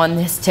all on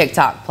this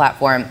TikTok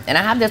platform, and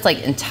I have this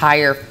like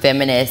entire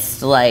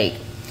feminist like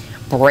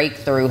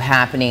breakthrough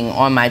happening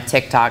on my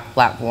TikTok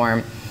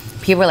platform.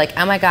 People are like,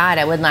 oh my God,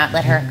 I would not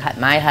let her cut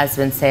my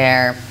husband's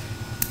hair.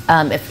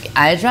 If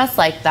I dress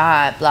like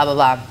that, blah, blah,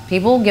 blah.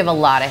 People give a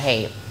lot of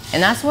hate.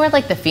 And that's where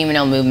like the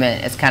female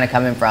movement is kind of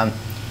coming from.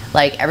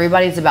 Like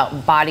everybody's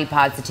about body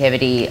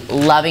positivity,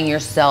 loving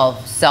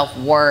yourself,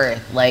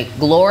 self-worth, like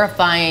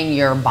glorifying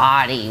your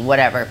body,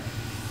 whatever.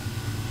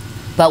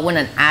 But when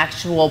an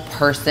actual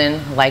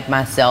person like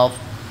myself,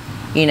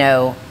 you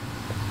know,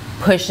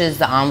 pushes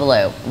the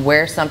envelope,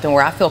 wears something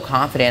where I feel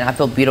confident, I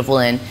feel beautiful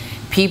in,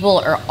 people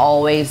are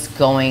always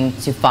going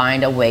to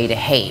find a way to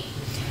hate.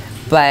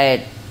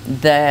 But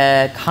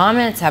the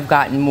comments have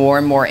gotten more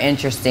and more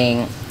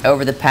interesting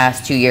over the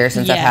past 2 years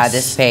since I've had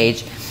this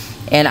page.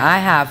 And I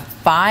have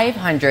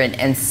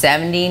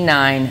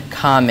 579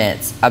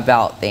 comments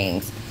about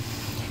things.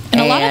 And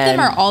a lot of them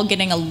are all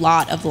getting a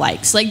lot of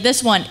likes. Like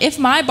this one, if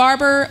my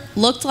barber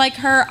looked like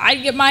her,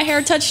 I'd get my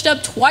hair touched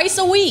up twice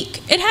a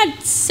week. It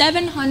had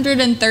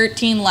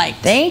 713 likes.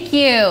 Thank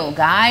you,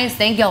 guys.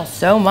 Thank y'all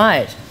so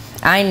much.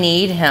 I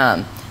need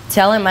him.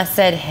 Tell him I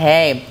said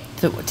hey.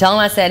 Tell him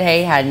I said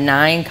hey had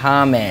 9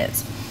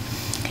 comments.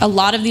 A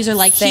lot of these are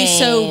like, he's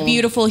so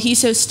beautiful, he's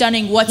so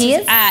stunning, what's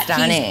his at?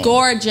 Stunning. He's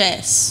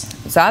gorgeous.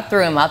 So I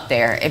threw him up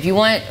there. If you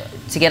want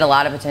to get a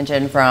lot of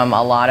attention from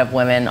a lot of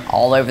women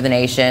all over the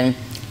nation,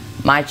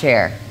 my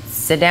chair,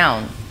 sit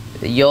down.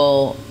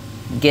 You'll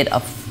get a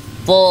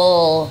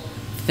full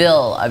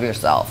feel of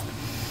yourself.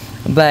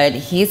 But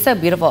he's so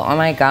beautiful. Oh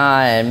my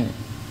God.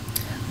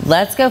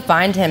 Let's go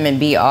find him in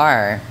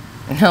BR.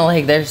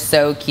 Like, they're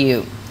so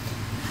cute.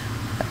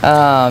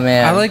 Oh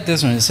man. I like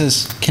this one. It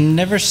says, can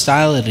never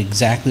style it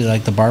exactly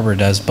like the barber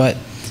does, but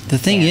the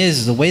thing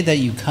is, the way that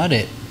you cut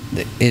it,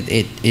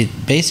 it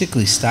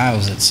basically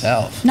styles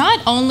itself. Not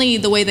only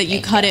the way that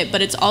you cut it,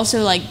 but it's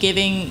also like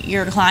giving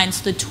your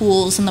clients the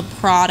tools and the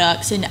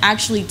products and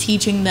actually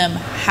teaching them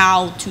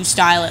how to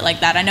style it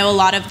like that. I know a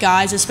lot of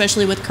guys,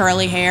 especially with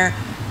curly hair,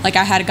 like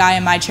I had a guy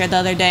in my chair the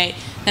other day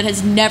that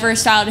has never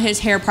styled his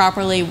hair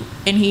properly,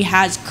 and he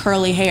has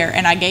curly hair.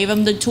 And I gave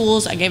him the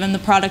tools, I gave him the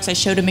products, I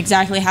showed him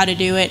exactly how to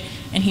do it,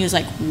 and he was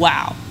like,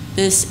 wow,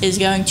 this is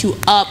going to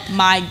up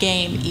my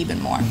game even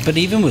more. But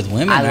even with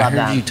women, I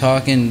heard you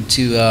talking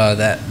to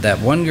that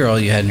one girl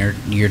you had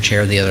in your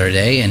chair the other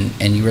day,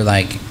 and you were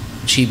like,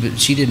 she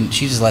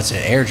just lets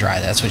it air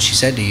dry. That's what she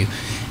said to you,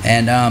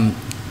 and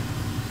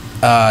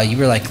you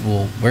were like,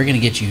 well, we're gonna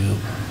get you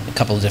a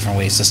couple of different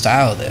ways to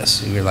style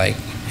this. You were like,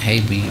 hey,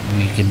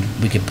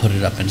 we can put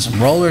it up in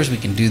some rollers, we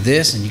can do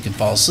this, and you can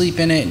fall asleep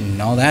in it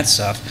and all that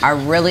stuff. I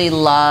really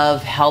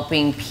love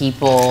helping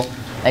people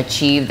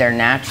achieve their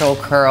natural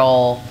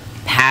curl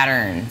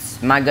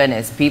patterns. My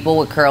goodness, people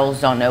with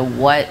curls don't know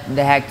what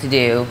the heck to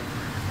do.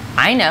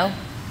 I know,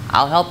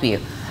 I'll help you.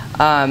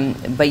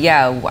 But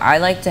yeah, I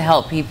like to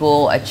help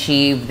people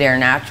achieve their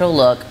natural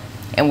look,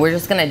 and we're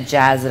just gonna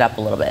jazz it up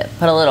a little bit.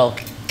 Put a little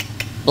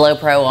Blow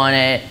Pro on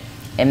it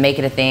and make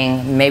it a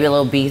thing. Maybe a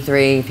little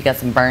B3 if you got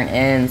some burnt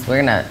ends. We're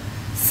gonna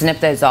snip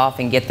those off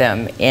and get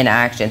them in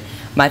action.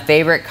 My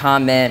favorite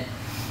comment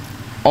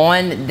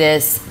on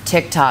this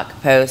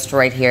TikTok post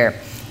right here,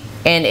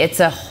 and it's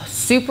a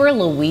super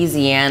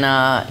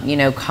Louisiana,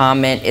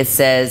 comment. It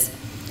says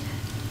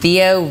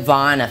Theo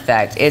Von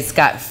effect. It's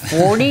got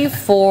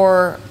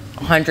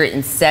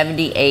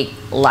 4,478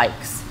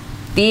 likes.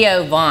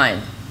 Theo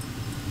Von.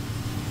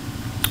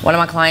 One of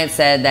my clients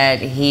said that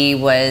he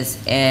was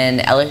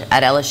at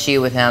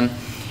LSU with him,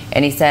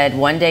 and he said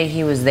one day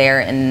he was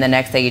there and the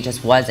next day he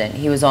just wasn't.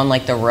 He was on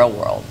like The Real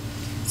World.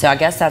 So I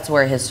guess that's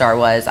where his star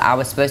was. I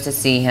was supposed to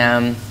see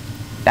him,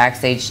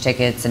 backstage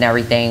tickets and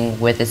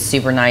everything, with a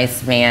super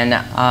nice man,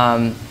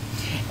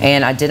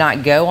 and I did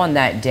not go on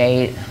that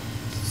date.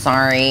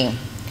 Sorry,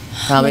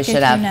 probably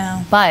should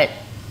have, but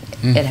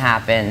it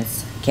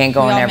happens. Can't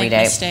go on every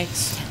day.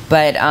 Mistakes.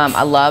 But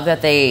I love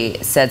that they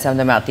said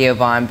something about Theo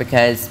Von,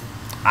 because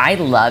I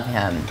love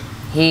him.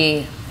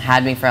 He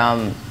had me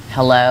from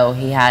hello.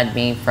 He had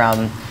me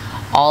from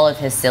all of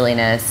his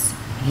silliness.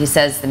 He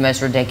says the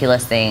most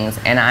ridiculous things,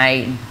 and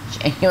I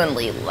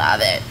genuinely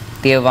love it.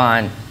 Theo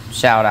Von,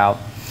 shout out.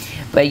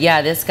 But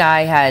yeah, this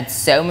guy had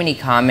so many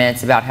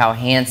comments about how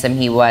handsome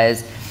he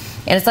was.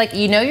 And it's like,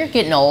 you're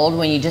getting old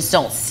when you just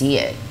don't see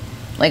it.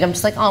 Like, I'm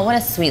just like, oh, what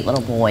a sweet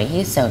little boy.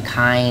 He's so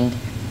kind.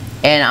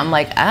 And I'm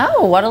like,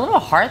 oh, what a little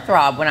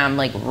heartthrob. When I'm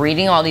like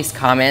reading all these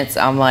comments,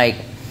 I'm like,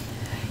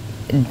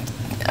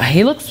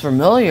 he looks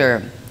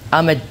familiar.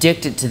 I'm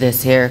addicted to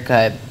this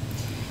haircut.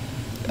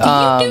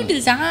 Do you do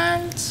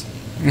designs?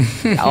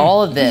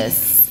 All of this.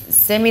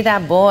 Send me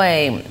that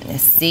boy.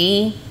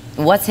 See?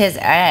 What's his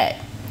at?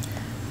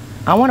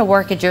 I want to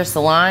work at your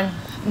salon.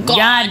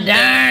 God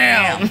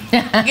damn.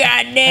 God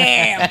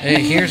damn.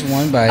 Hey, here's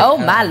one by... oh,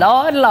 my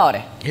Lord,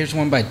 Lordy. Here's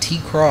one by T.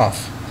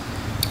 Croft.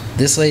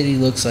 This lady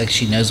looks like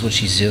she knows what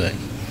she's doing.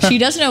 She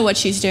doesn't know what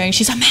she's doing.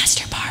 She's a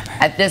master barber.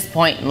 At this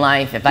point in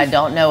life, if I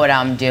don't know what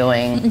I'm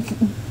doing,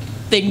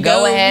 then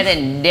go ahead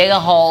and dig a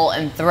hole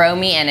and throw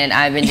me in it.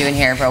 I've been doing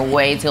hair for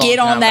way too long. Get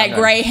on that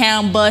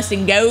Greyhound bus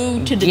and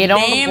go to the damn Get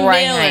on the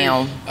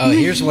Greyhound. Oh,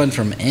 here's one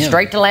from M.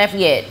 Straight to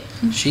Lafayette.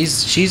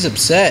 She's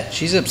upset.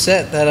 She's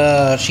upset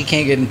that she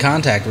can't get in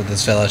contact with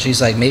this fella.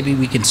 She's like, maybe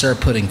we can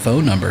start putting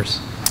phone numbers.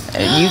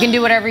 You can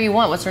do whatever you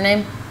want. What's her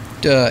name?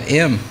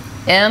 M.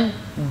 M.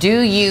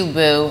 Do you,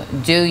 boo.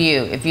 Do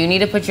you. If you need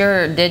to put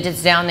your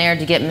digits down there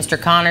to get Mr.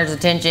 Connor's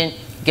attention,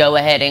 go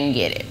ahead and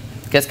get it.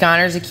 Because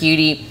Connor's a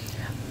cutie.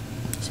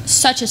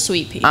 Such a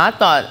sweet pea. I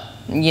thought,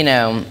 he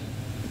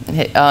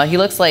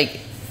looks like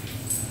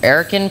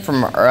Erkin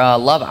from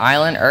Love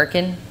Island.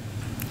 Erkin.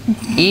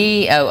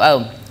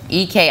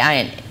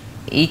 E-K-I-N.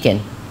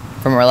 Ekin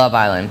from Love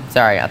Island.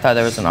 Sorry, I thought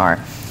there was an R.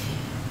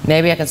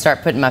 Maybe I can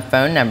start putting my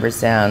phone numbers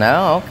down.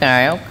 Oh,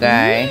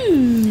 okay.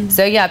 Ooh.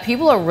 So yeah,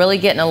 people are really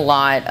getting a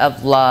lot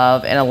of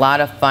love and a lot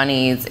of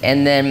funnies,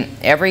 and then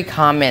every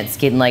comment's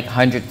getting like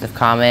hundreds of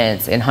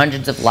comments and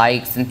hundreds of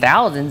likes and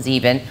thousands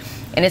even,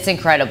 and it's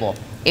incredible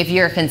if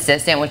you're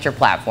consistent with your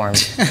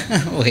platforms.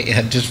 Wait,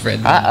 I just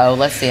read that. Uh-oh,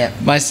 let's see it.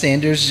 My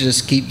standards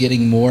just keep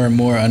getting more and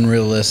more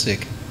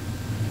unrealistic.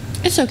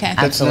 It's okay.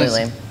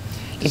 Absolutely. Nice.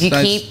 If you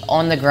keep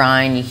on the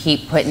grind, you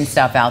keep putting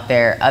stuff out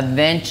there,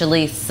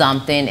 eventually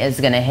something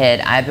is going to hit.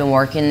 I've been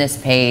working this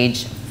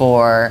page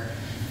for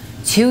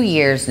 2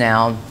 years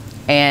now,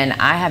 and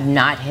I have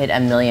not hit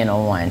 1 million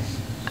on one.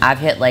 I've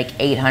hit like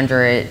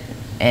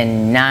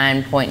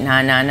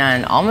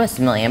 809.999, almost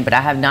 1 million, but I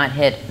have not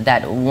hit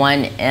that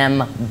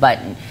 1M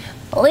button.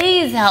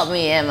 Please help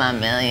me hit my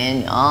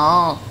million,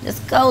 y'all.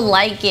 Just go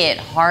like it,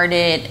 heart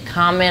it,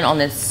 comment on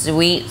this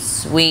sweet,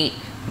 sweet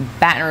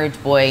Baton Rouge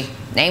boy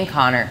named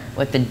Connor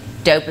with the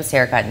dopest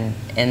haircut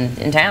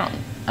in town.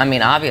 I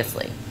mean,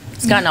 obviously.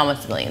 It's gotten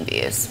almost 1 million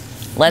views.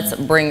 Let's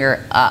bring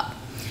her up.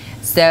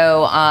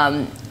 So,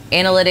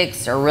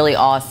 analytics are really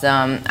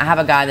awesome. I have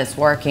a guy that's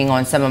working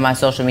on some of my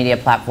social media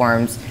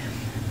platforms,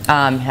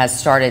 has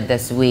started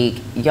this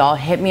week. Y'all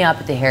hit me up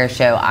at the hair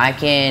show. I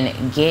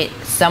can get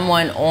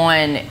someone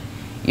on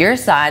your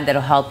side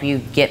that'll help you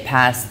get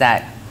past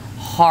that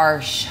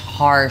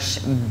harsh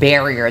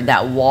barrier,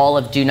 that wall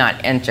of do not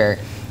enter.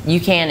 You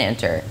can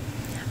enter.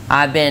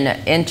 I've been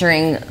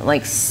entering,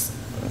 like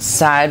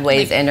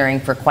sideways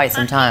entering for quite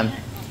some time.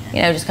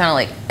 You know, just kind of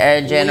like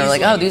edging or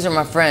like, oh, these are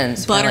my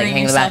friends. Buttering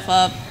like yourself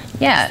up.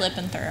 Yeah.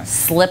 Slipping through.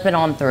 Slipping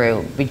on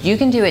through. But you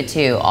can do it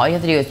too. All you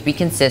have to do is be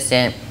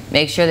consistent.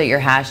 Make sure that your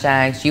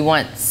hashtags, you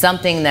want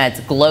something that's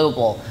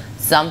global,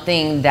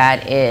 something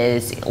that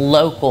is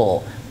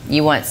local.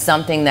 You want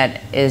something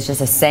that is just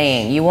a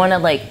saying. You want to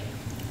like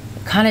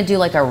kind of do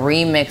like a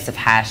remix of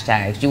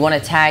hashtags. You want to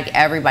tag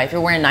everybody. If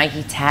you're wearing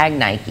Nike, tag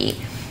Nike.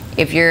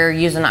 If you're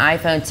using an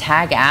iPhone,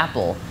 tag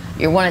Apple.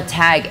 You want to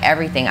tag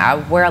everything. I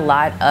wear a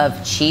lot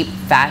of cheap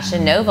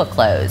Fashion Nova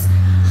clothes.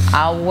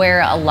 I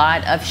wear a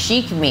lot of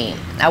Chic Me.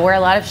 I wear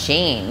a lot of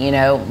Shein, you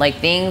know, like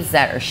things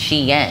that are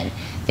Shein.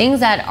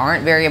 Things that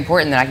aren't very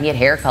important that I can get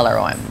hair color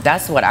on.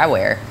 That's what I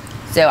wear.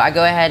 So I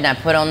go ahead and I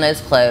put on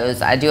those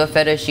clothes. I do a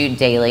photo shoot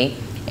daily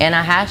and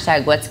I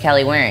hashtag what's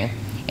Kelly wearing.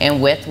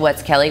 And with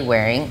what's Kelly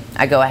wearing,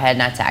 I go ahead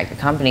and I tag the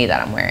company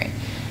that I'm wearing.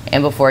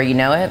 And before you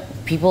know it,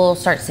 people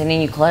start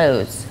sending you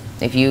clothes.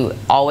 If you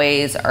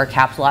always are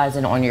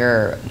capitalizing on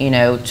your, you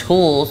know,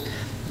 tools,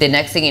 the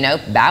next thing you know,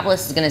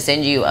 Babyliss is gonna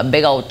send you a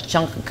big old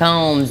chunk of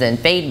combs and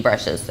fade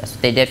brushes. That's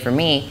what they did for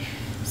me.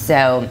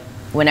 So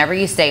whenever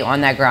you stay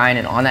on that grind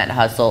and on that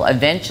hustle,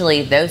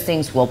 eventually those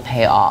things will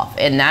pay off.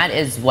 And that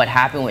is what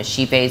happened with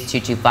She Fades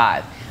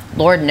 225.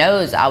 Lord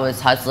knows I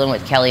was hustling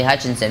with Kelly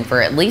Hutchinson for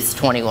at least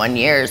 21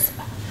 years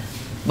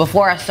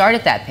before I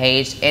started that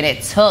page, and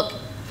it took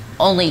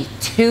only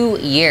 2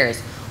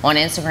 years on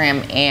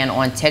Instagram and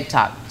on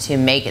TikTok to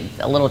make it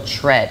a little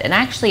tread. And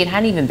actually, it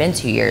hadn't even been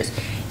 2 years.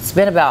 It's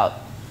been about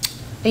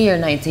a year,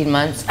 19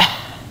 months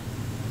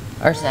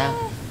or so.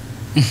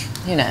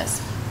 Who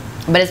knows?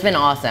 But it's been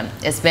awesome.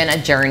 It's been a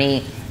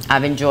journey.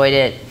 I've enjoyed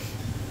it.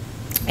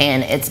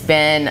 And it's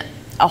been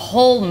a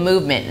whole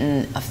movement,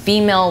 and a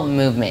female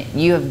movement.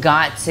 You have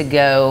got to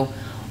go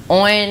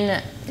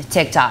on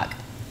TikTok.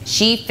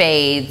 She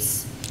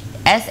Fades,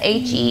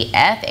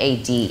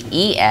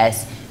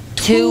 SHEFADES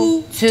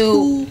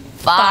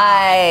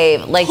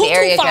 225, like the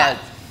area code,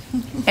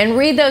 and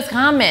read those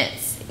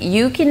comments.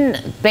 You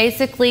can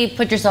basically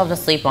put yourself to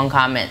sleep on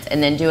comments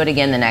and then do it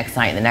again the next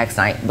night,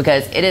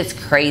 because it is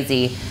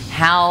crazy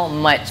how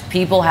much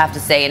people have to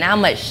say and how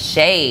much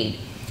shade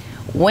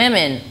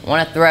women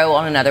want to throw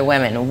on another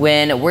woman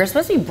when we're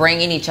supposed to be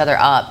bringing each other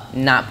up,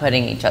 not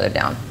putting each other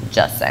down.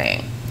 Just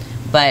saying.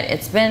 But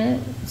it's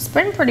been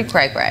pretty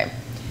cray-cray.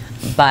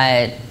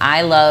 But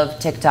I love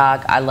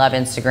TikTok, I love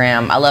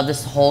Instagram, I love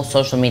this whole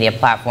social media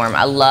platform.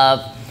 I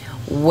love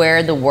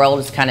where the world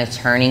is kind of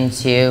turning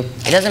to.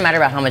 It doesn't matter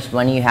about how much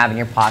money you have in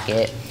your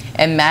pocket.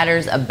 It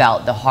matters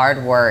about the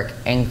hard work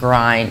and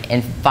grind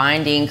and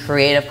finding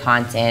creative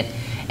content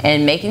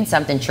and making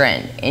something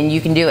trend. And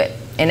you can do it.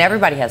 And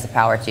everybody has the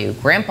power to.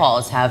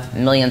 Grandpas have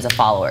millions of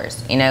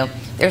followers. You know,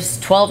 there's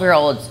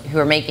 12-year-olds who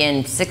are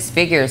making 6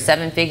 figures,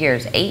 7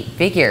 figures, 8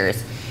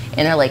 figures,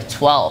 and they're like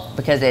 12,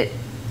 because it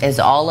is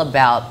all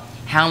about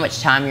how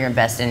much time you're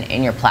investing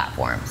in your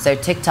platform. So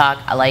TikTok,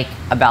 I like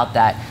about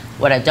that.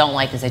 What I don't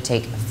like is they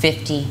take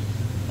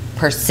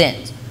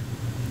 50%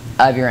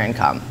 of your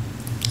income.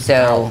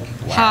 So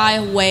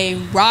highway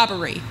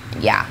robbery.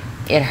 Yeah,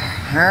 it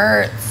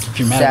hurts. If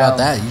you're mad about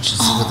that, you should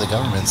see what the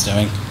government's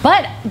doing.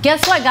 But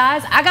guess what,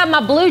 guys? I got my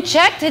blue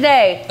check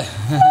today.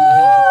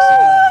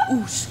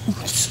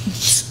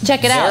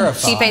 Check it out.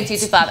 Verified. She Fades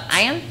 225.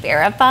 I am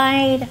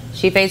verified.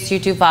 She Fades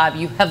 225.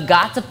 You have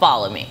got to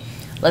follow me.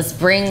 Let's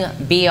bring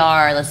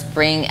BR. Let's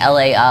bring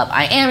LA up.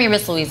 I am your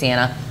Miss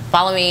Louisiana.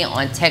 Follow me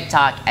on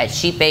TikTok at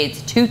She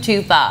Fades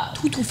 225.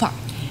 225.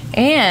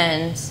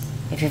 And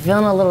if you're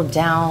feeling a little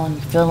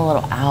down, feeling a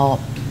little out,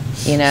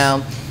 you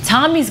know,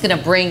 Tommy's gonna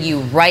bring you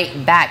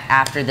right back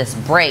after this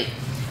break,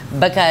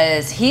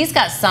 because he's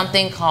got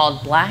something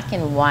called Black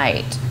and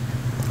White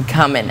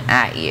coming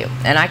at you.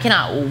 And I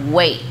cannot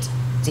wait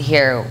to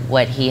hear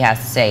what he has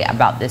to say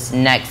about this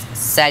next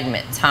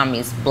segment,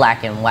 Tommy's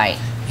Black and White.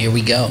 Here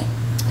we go.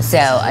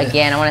 So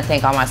again, I want to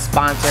thank all my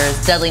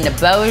sponsors, Dudley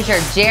DeBosier,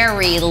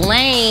 Jerry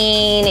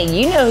Lane.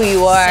 You know who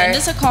you are. Send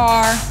us a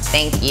car.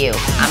 Thank you.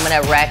 I'm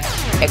gonna wreck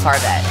a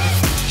Corvette.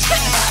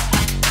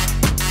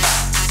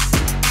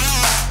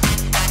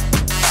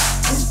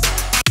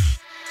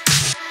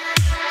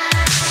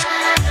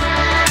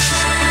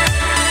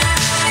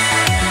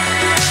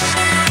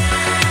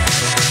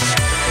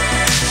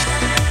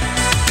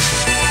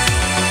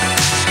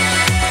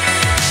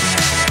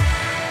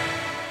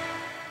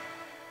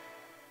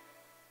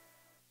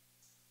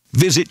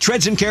 Visit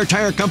Treads & Care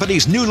Tire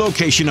Company's new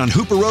location on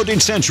Hooper Road in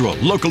Central.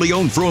 Locally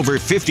owned for over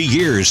 50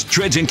 years,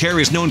 Treads & Care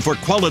is known for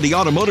quality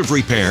automotive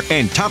repair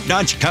and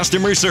top-notch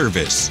customer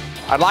service.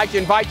 I'd like to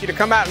invite you to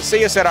come out and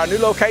see us at our new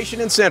location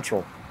in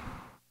Central.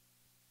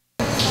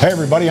 Hey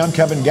everybody, I'm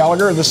Kevin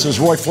Gallagher. This is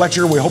Roy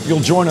Fletcher. We hope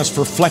you'll join us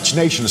for Fletch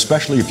Nation,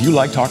 especially if you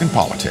like talking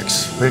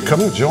politics. Hey,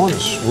 come and join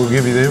us. We'll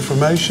give you the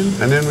information,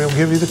 and then we'll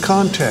give you the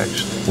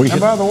context. And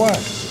by the way,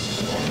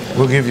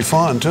 we'll give you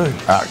fun, too.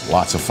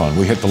 Lots of fun.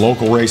 We hit the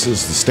local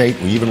races, the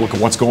state. We even look at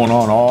what's going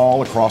on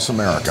all across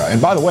America.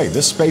 And by the way,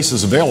 this space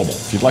is available.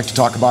 If you'd like to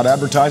talk about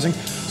advertising,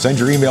 send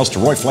your emails to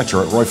Roy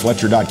Fletcher at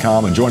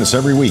royfletcher.com and join us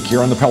every week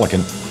here on the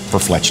Pelican for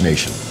Fletch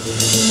Nation.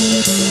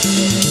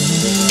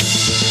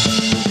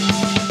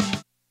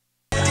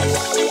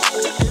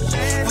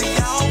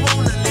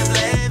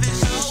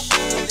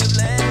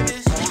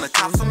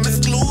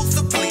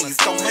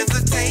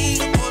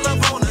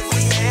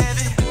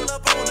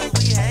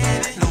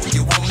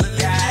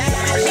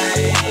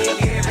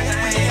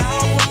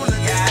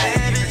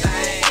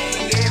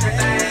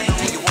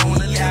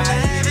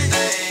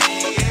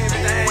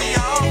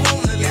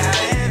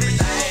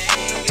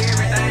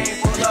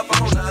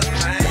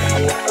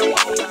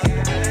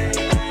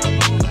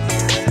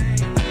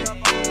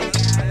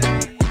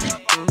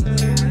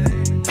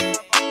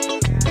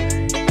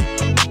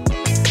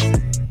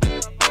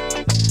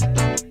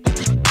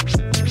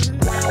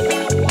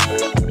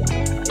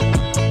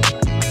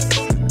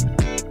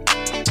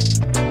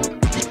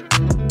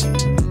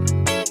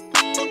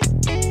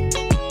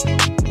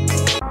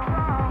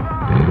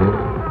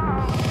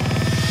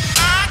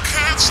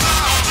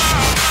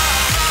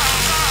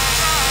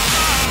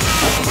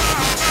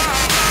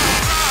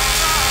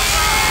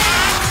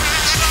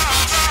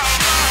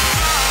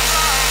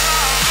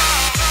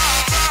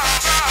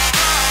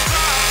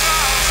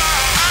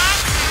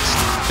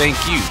 Thank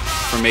you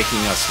for making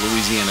us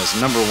Louisiana's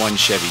 #1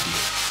 Chevy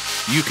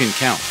dealer. You can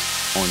count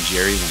on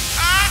Jerry Lynn.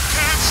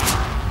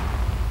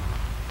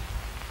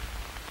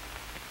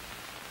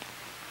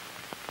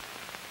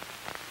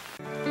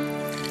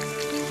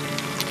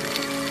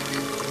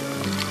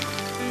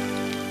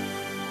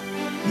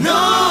 No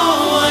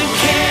one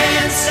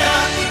can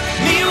stop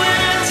me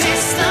when I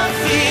taste the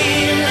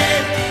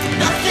feeling.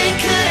 Nothing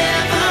could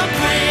ever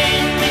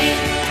bring me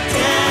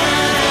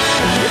down.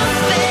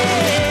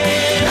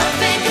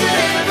 Nothing could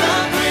ever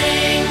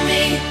bring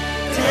me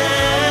down.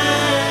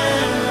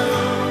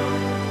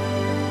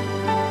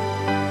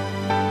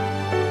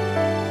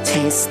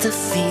 Taste the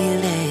feeling.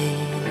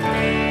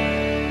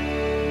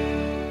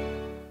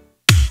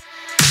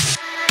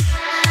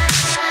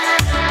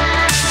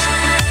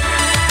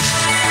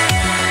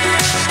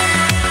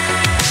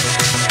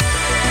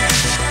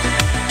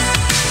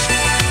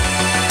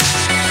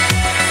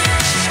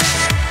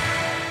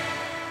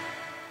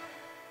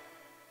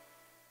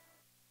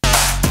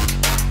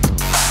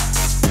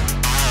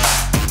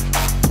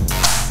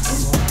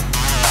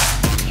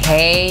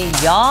 Hey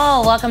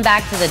y'all, welcome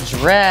back to the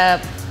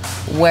Drip,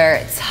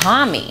 where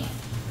Tommy,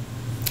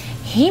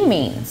 he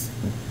means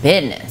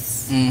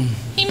business. He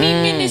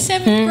mean business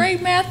 7th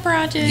grade math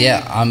project.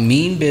 Yeah, I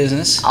mean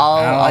business.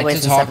 I like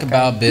to talk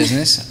about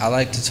business. I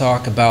like to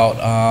talk about,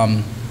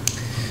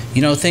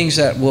 you know, things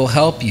that will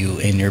help you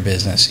in your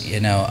business,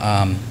 you know.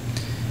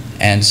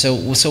 And so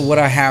what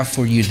I have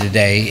for you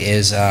today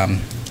is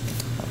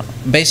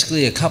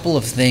basically a couple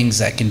of things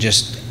that can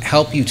just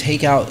help you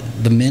take out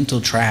the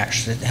mental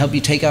trash, that help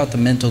you take out the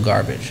mental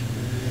garbage.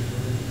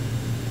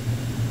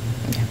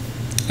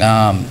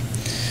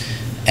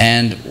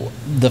 And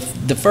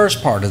the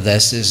first part of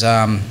this is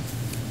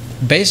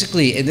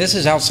basically, and this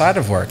is outside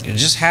of work,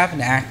 just have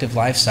an active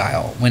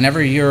lifestyle.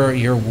 Whenever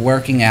you're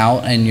working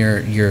out and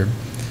you're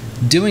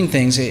doing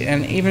things,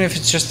 and even if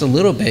it's just a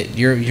little bit,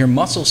 your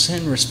muscles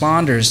send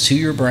responders to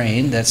your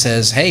brain that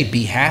says, hey,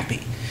 be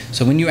happy.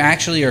 So when you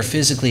actually are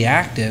physically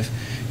active,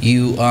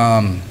 you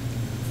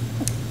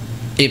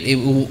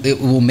it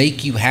will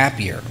make you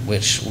happier,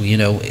 which, you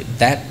know,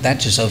 that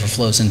just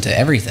overflows into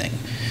everything.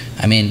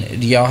 I mean,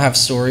 do y'all have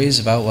stories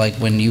about like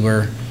when you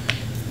were,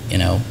 you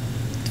know,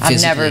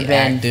 I've never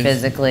been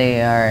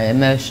physically or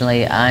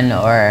emotionally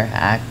or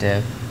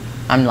active.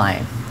 I'm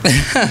lying.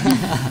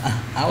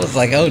 I was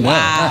like, oh no.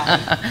 Wow.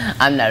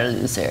 I'm not a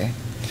loser.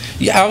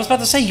 Yeah, I was about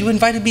to say, you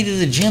invited me to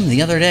the gym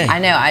the other day. I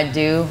know, I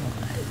do,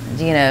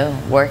 you know,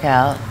 work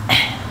out.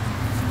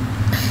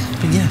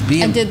 But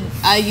yeah,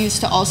 I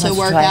used to also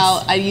work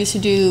out. I used to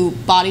do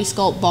body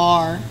sculpt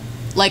bar.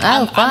 Like,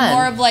 I'm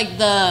more of like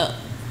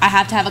I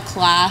have to have a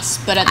class,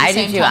 but at the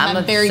same time,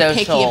 I'm very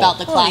picky about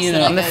the class that I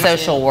go I'm a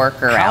social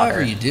worker.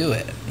 However you do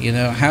it, you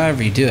know,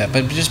 however you do it.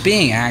 But just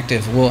being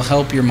active will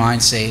help your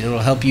mind state. It'll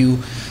help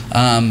you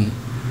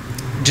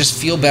just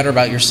feel better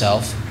about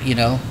yourself. You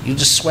know, you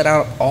just sweat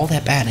out all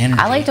that bad energy.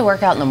 I like to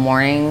work out in the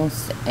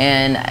mornings,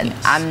 and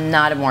I'm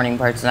not a morning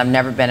person. I've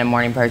never been a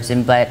morning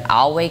person, but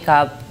I'll wake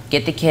up,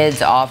 get the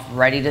kids off,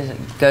 ready to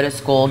go to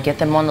school, get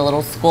them on the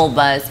little school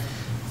bus,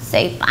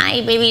 say,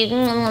 bye, baby,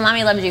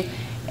 mommy loves you,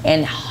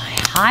 and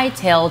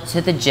hightail to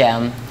the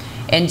gym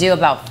and do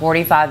about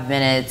 45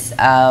 minutes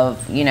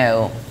of, you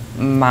know,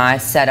 my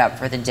setup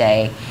for the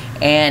day,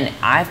 and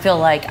I feel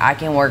like I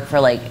can work for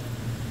like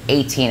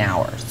 18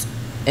 hours.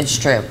 It's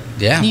true.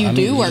 Yeah, You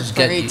do work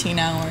for 18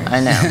 hours. I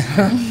know.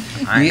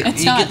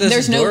 It's not, get those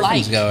there's no endorphins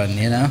light. going,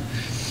 you know.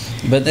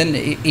 But then,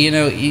 you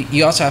know,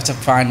 you also have to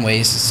find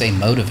ways to stay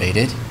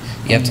motivated.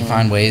 You have to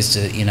find ways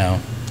to, you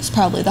know, It's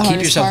probably the keep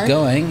hardest yourself part.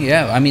 going.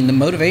 Yeah, I mean, the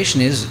motivation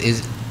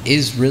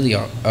is really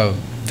a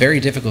very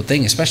difficult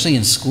thing, especially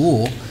in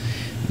school.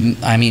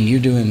 I mean, you're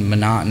doing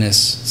monotonous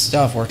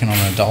stuff, working on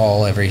a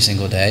doll every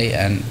single day,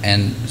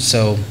 and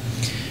so,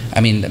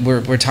 I mean,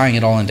 we're tying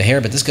it all into hair,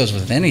 but this goes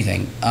with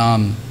anything.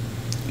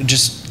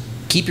 Just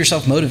keep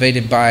yourself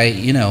motivated by,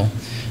 you know,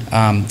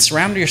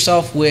 surround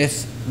yourself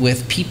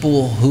with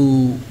people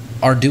who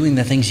are doing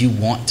the things you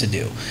want to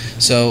do.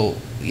 So,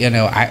 you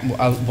know,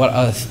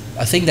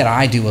 a thing that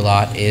I do a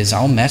lot is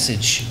I'll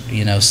message,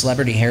 you know,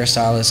 celebrity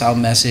hairstylists. I'll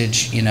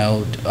message, you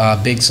know,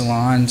 big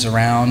salons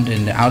around,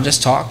 and I'll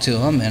just talk to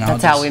them. And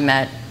That's how we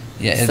met.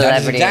 Yeah,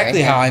 that's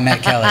exactly how I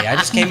met Kelly. I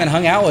just came and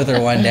hung out with her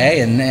one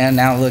day, and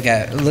now look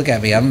at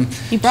me.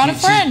 You brought a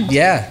friend.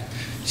 Yeah,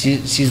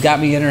 she's got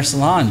me in her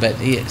salon. But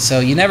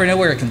so you never know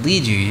where it can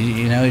lead you.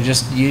 You know,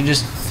 you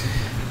just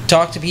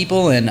talk to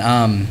people,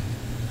 and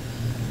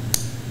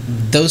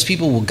those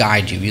people will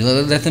guide you. You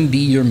let them be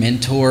your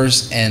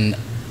mentors, and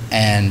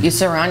you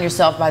surround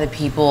yourself by the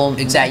people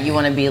that you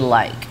want to be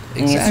like.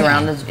 And you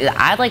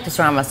I like to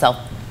surround myself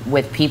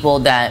with people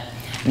that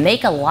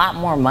make a lot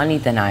more money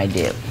than I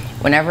do.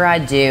 Whenever I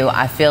do,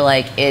 I feel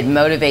like it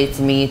motivates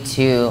me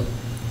to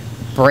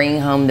bring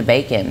home the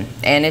bacon.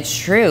 And it's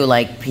true,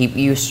 like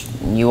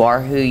you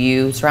are who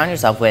you surround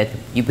yourself with.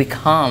 You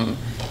become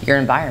your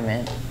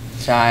environment.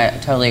 So I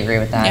totally agree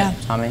with that,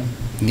 Tommy.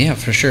 Yeah,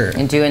 for sure.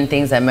 And doing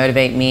things that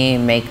motivate me,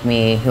 make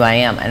me who I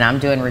am. And I'm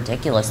doing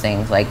ridiculous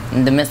things like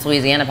the Miss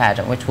Louisiana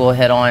pageant, which we'll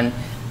hit on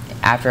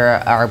after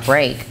our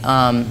break.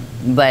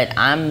 But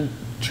I'm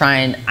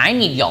trying, I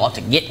need y'all to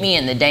get me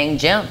in the dang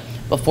gym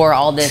before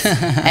all this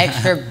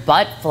extra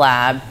butt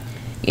flab,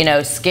 you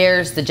know,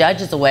 scares the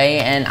judges away,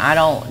 and I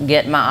don't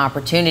get my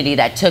opportunity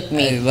that took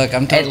me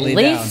I'm totally at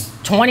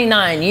least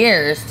 29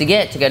 years to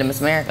go to Miss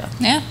America.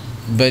 Yeah.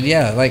 But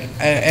yeah, like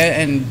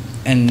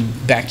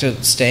and back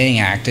to staying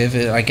active,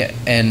 like,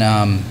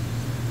 and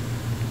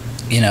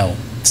you know,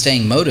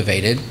 staying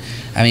motivated.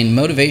 I mean,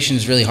 motivation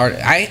is really hard.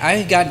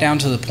 I got down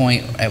to the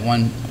point at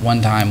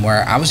one time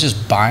where I was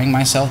just buying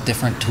myself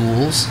different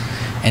tools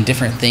and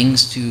different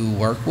things to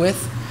work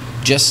with,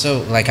 just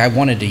so, like, I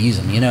wanted to use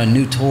them. You know, a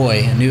new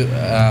toy,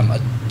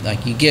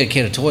 like, you get a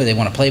kid a toy, they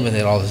want to play with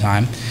it all the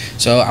time.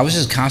 So I was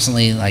just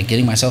constantly, like,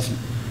 getting myself,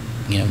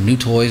 you know, new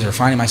toys or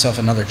finding myself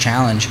another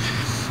challenge.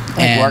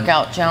 Like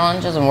workout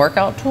challenges and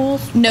workout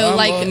tools? No,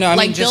 I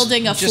mean,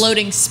 building a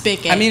floating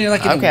spigot. I mean,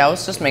 like, okay, I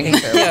was just making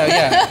sure.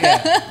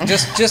 yeah.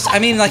 Just, I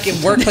mean, like, in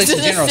workplace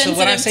in general. So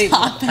when I say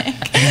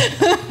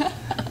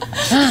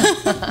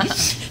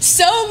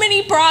so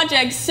many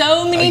projects,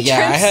 so many trips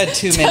I had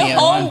too many to at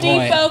Home one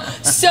point. Depot,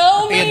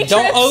 so many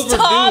Don't trips overdo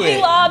to Hobby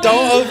it. Lobby.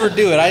 Don't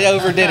overdo it. I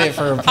overdid it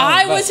for a point.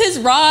 I was his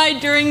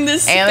ride during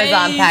this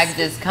Amazon phase.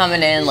 packages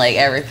coming in like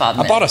every 5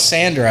 minutes. I bought a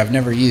sander I've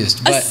never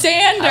used. But, a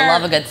sander. I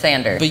love a good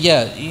sander. But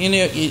yeah, you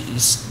know,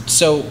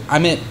 so I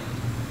meant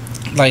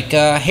like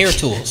hair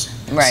tools.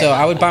 Right. So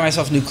I would buy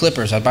myself new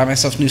clippers. I'd buy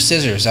myself new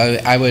scissors.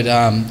 I would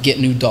get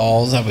new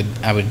dolls. I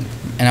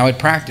would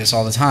practice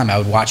all the time. I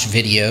would watch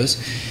videos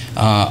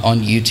on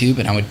YouTube,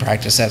 and I would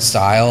practice that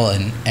style.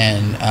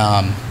 And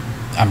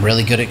I'm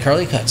really good at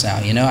curly cuts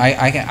now. You know,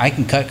 I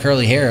can cut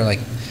curly hair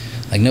like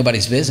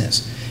nobody's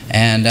business.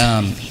 And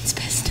Means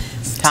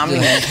business. Tommy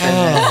means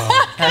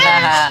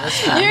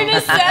business. You're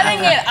just setting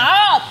it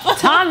up.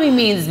 Tommy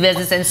means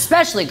business, and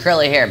especially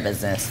curly hair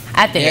business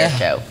at the hair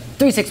show.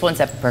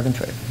 3617 Perkins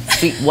Road,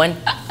 Suite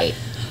 1A.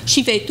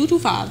 She paid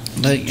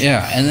 225. But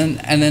yeah,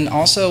 and then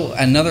also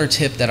another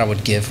tip that I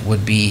would give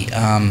would be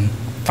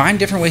find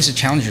different ways to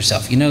challenge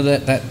yourself. You know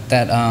that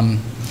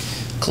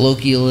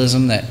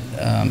colloquialism, that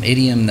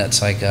idiom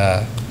that's like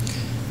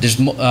there's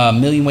a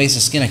million ways to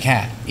skin a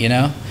cat. You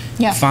know.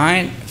 Yeah.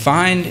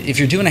 Find if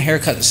you're doing a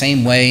haircut the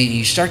same way,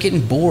 you start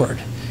getting bored.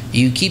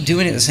 You keep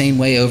doing it the same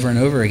way over and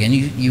over again,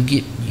 you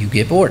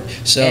get bored.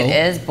 So it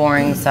is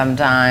boring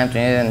sometimes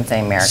doing the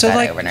same haircut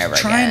like, over and over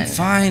try again. and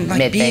find, like,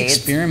 be Mid-fades.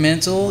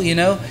 experimental, you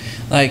know,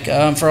 like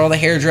for all the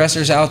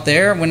hairdressers out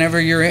there, whenever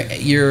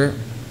you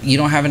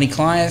don't have any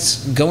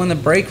clients, go in the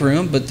break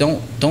room, but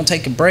don't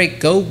take a break.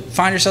 Go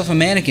find yourself a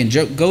mannequin.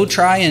 Go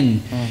try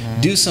and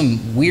do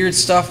some weird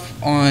stuff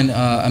on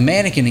a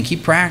mannequin and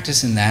keep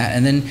practicing that,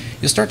 and then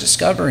you'll start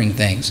discovering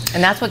things.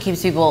 And that's what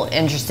keeps people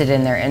interested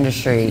in their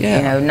industry. Yeah.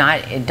 You know,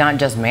 not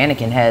just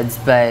mannequin heads,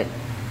 but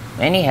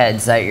any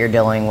heads that you're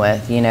dealing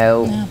with. You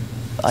know,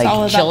 all about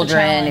like the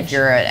children. challenge. If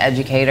you're an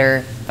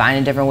educator,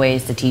 finding different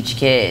ways to teach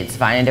kids,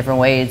 finding different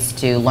ways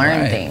to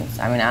learn Right. things.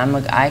 I mean,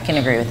 I can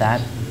agree with that.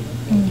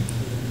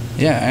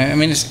 Yeah, I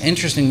mean, it's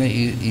interesting that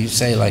you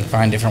say, like,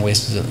 find different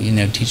ways to,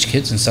 teach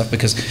kids and stuff,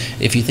 because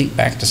if you think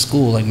back to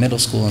school, like middle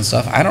school and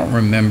stuff, I don't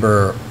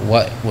remember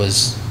what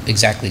was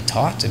exactly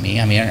taught to me.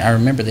 I mean, I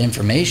remember the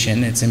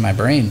information, it's in my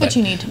brain, but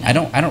you need to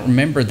know. I don't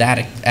remember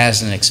that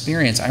as an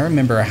experience. I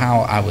remember how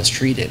I was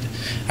treated.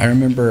 I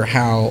remember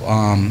how,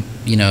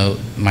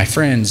 my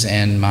friends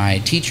and my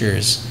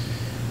teachers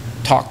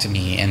talk to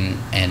me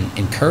and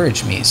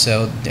encourage me.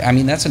 So I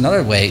mean, that's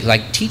another way,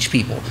 like, teach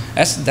people.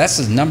 That's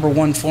the number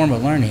one form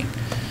of learning.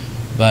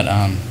 But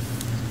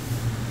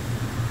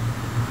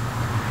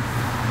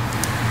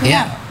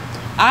yeah.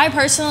 I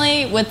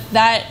personally, with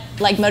that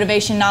like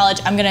motivation knowledge,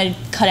 I'm gonna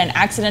cut an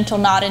accidental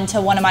knot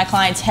into one of my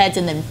clients' heads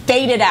and then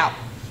fade it out.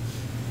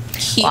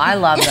 Well, I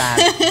love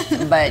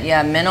that. But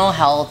yeah, mental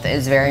health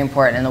is very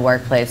important in the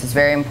workplace. It's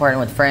very important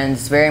with friends.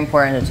 It's very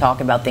important to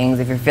talk about things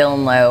if you're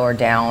feeling low or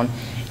down.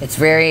 It's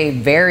very,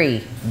 very,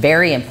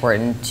 very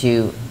important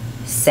to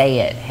say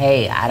it.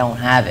 Hey, I don't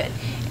have it.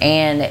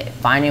 And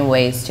finding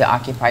ways to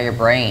occupy your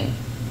brain.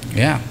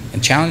 Yeah,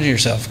 and challenge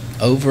yourself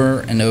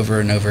over and over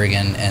and over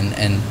again,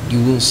 and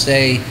you will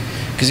stay,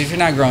 because if you're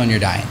not growing, you're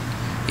dying.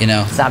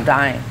 Stop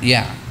dying.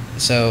 Yeah.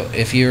 So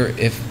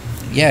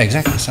yeah,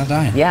 exactly. Stop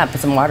dying. Yeah,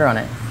 put some water on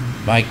it.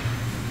 Like,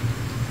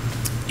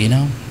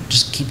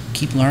 just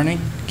keep learning,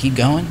 keep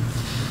going.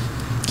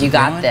 You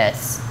got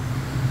this.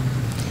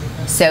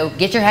 So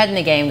get your head in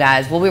the game,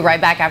 guys. We'll be right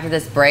back after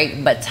this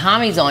break, but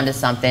Tommy's on to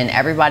something.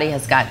 Everybody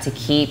has got to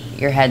keep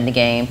your head in the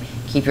game,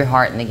 keep your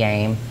heart in the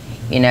game.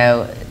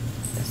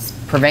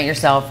 Prevent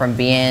yourself from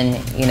being,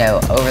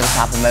 over the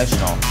top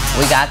emotional.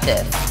 We got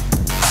this.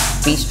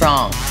 Be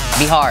strong,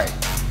 be hard.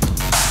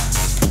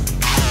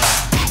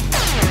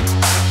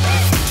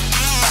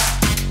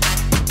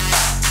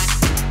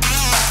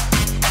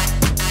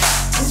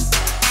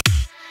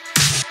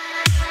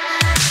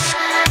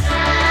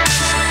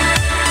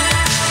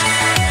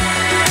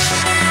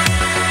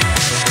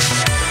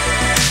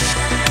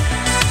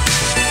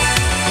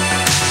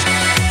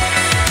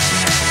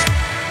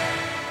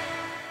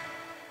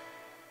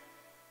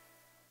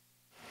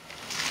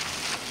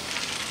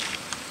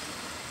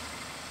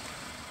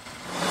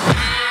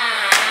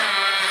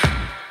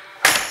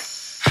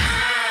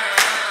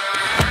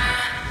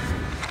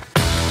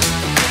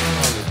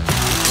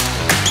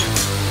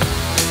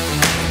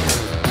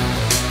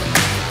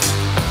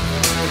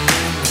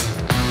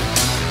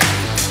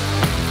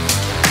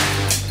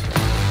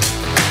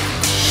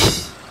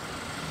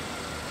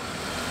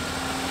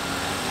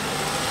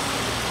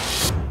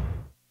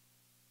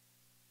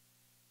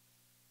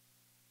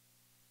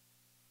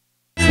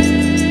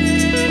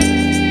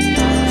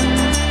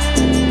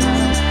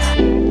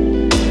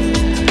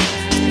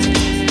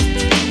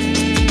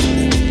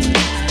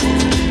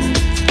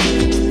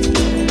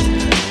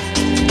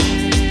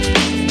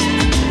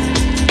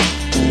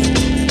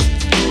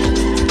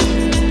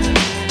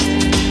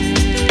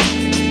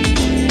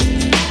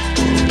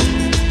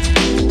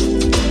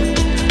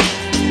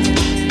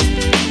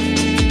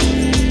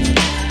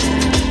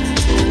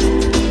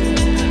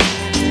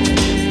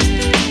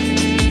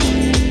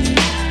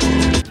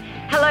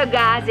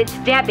 It's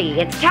Debbie.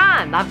 It's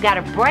time. I've got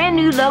a brand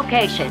new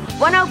location.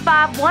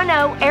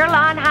 10510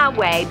 Airline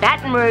Highway,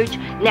 Baton Rouge,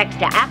 next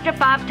to After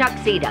 5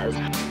 Tuxedos.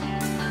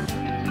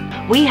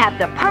 We have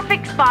the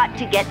perfect spot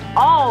to get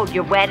all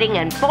your wedding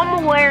and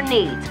formal wear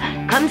needs.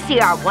 Come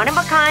see our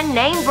one-of-a-kind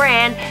name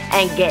brand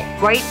and get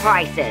great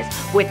prices.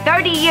 With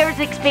 30 years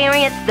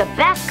experience, the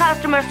best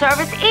customer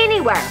service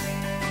anywhere.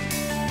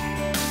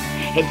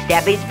 It's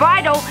Debbie's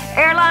Bridal,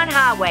 Airline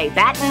Highway,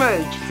 Baton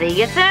Rouge.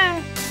 See you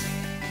soon.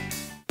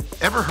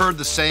 Ever heard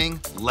the saying,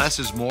 less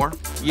is more?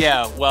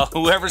 Yeah, well,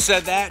 whoever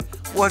said that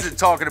wasn't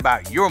talking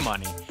about your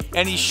money,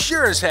 and he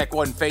sure as heck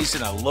wasn't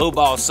facing a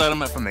lowball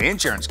settlement from the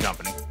insurance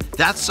company.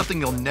 That's something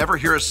you'll never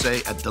hear us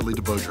say at Dudley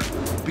DeBosier.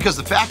 Because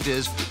the fact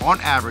is,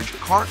 on average,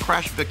 car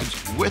crash victims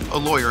with a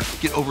lawyer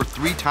get over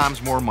 3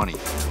 times more money.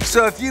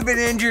 So if you've been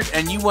injured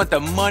and you want the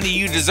money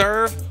you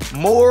deserve,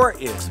 more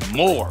is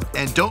more.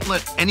 And don't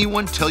let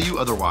anyone tell you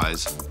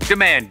otherwise.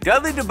 Demand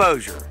Dudley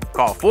DeBosier.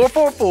 Call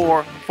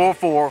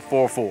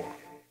 444-4444.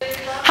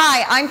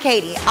 Hi, I'm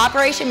Katie,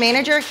 Operation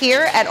Manager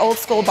here at Old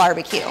School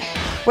Barbecue.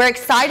 We're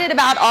excited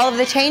about all of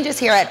the changes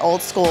here at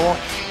Old School,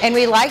 and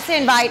we'd like to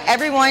invite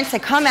everyone to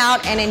come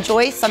out and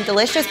enjoy some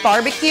delicious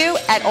barbecue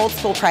at Old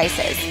School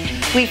prices.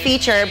 We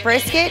feature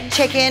brisket,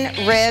 chicken,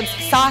 ribs,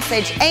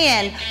 sausage,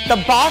 and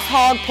the Boss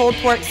Hog pulled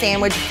pork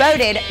sandwich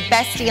voted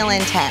best deal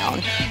in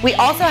town. We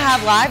also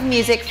have live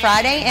music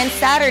Friday and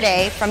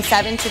Saturday from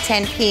 7 to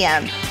 10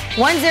 p.m.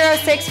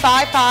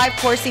 10655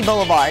 Coursey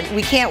Boulevard.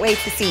 We can't wait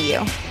to see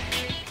you.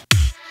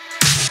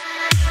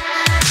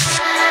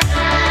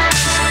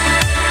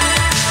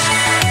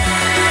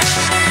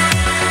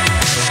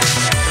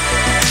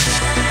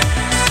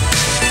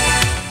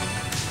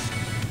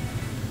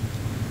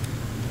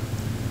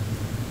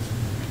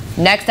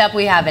 Next up,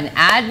 we have an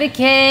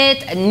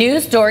advocate, a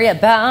news story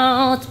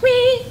about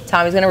me.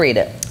 Tommy's gonna read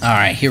it. All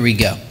right, here we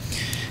go.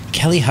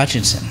 Kelly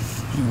Hutchinson.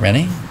 You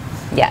ready?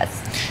 Yes.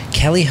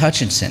 Kelly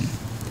Hutchinson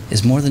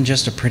is more than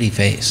just a pretty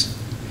face.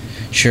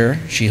 Sure,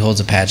 she holds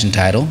a pageant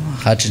title.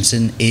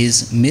 Hutchinson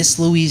is Miss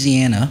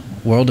Louisiana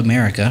World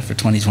America for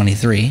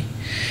 2023,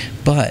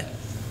 but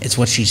it's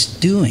what she's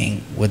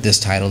doing with this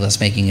title that's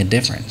making a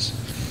difference.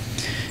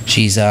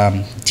 She's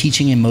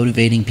teaching and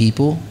motivating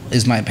people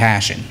is my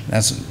passion.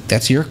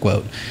 That's your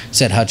quote,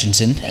 said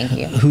Hutchinson. Thank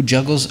you. Who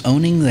juggles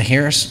owning the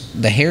hair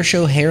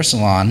show hair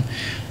salon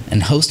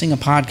and hosting a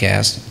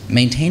podcast,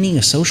 maintaining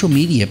a social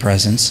media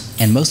presence,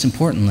 and most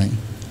importantly,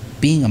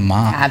 being a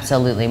mom.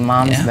 Absolutely,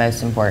 mom's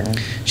most important.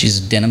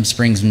 She's a Denham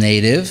Springs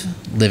native,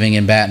 living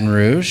in Baton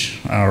Rouge.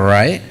 All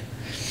right.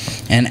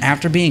 And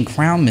after being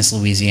crowned Miss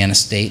Louisiana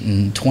State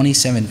in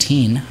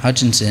 2017,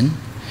 Hutchinson,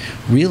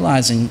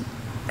 realizing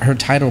her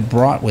title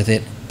brought with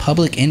it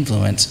public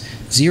influence,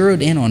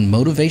 zeroed in on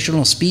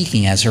motivational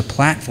speaking as her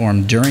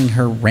platform during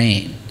her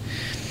reign.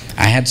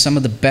 I had some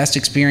of the best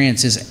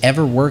experiences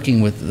ever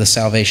working with the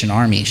Salvation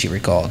Army, she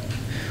recalled.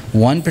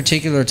 One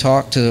particular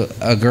talk to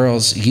a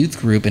girls' youth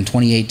group in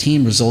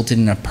 2018 resulted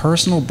in a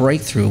personal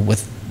breakthrough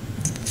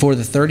for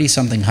the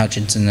 30-something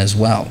Hutchinson as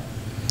well.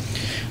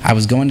 I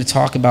was going to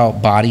talk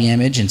about body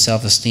image and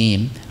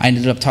self-esteem. I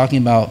ended up talking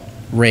about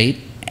rape,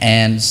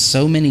 and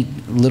so many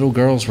little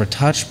girls were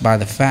touched by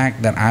the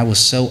fact that I was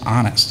so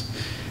honest.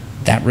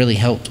 That really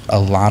helped a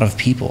lot of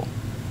people.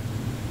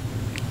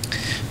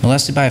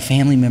 Molested by a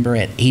family member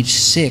at age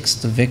 6,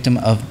 the victim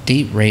of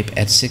date rape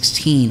at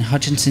 16,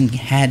 Hutchinson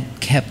had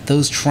kept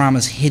those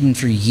traumas hidden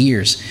for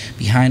years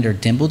behind her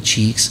dimpled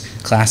cheeks,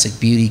 classic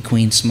beauty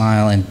queen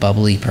smile, and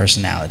bubbly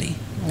personality.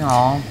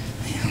 Aw.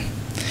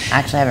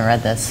 Actually, I haven't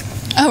read this.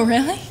 Oh,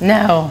 really?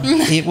 No.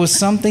 It was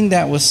something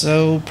that was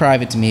so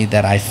private to me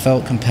that I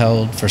felt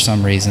compelled for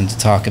some reason to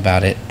talk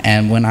about it.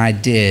 And when I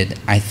did,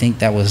 I think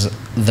that was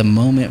the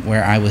moment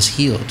where I was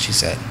healed, she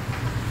said.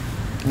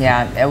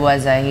 Yeah, it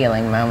was a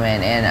healing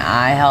moment, and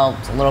I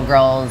helped little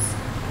girls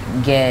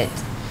get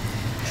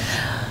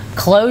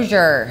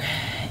closure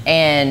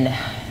and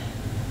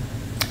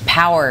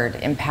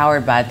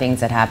empowered by things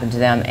that happened to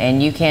them.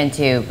 And you can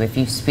too if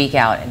you speak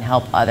out and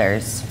help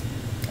others.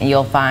 And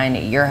you'll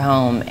find your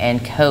home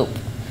and cope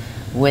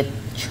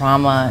with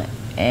trauma,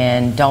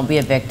 and don't be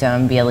a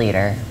victim, be a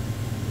leader.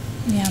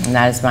 Yeah. And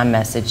that is my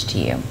message to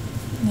you.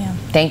 Yeah.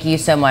 Thank you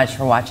so much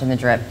for watching The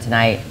Drip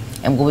tonight,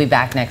 and we'll be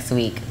back next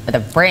week with a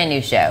brand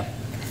new show.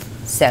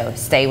 So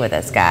stay with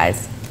us,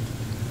 guys.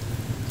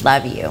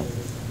 Love you.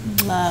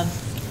 Love.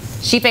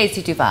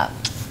 SheFade225.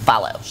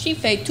 Follow.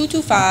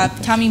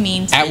 SheFade225. Tommy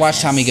means At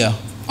Watch Tommy Go.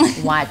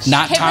 Watch.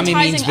 Not Tommy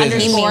means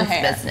business. He means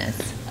hair.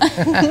 business.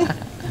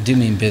 I do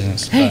mean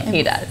business. But,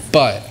 He does.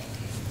 But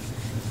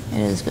it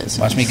is business.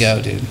 watch me go,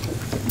 dude.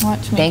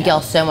 Watch me Thank go.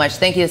 y'all so much.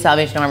 Thank you, the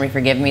Salvation Army,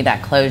 for giving me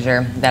that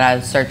closure that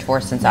I searched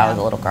for since I was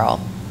a little girl.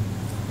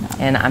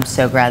 And I'm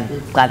so glad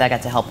that I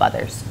got to help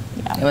others.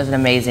 Yeah. It was an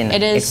amazing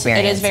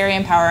experience. It is very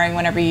empowering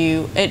whenever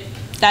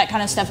that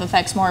kind of stuff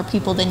affects more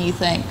people than you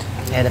think.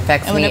 It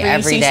affects and me whenever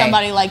every you see day.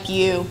 somebody like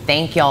you.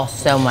 Thank y'all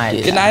so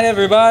much. Good night,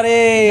 everybody.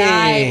 Good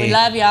night. We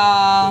love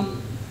y'all.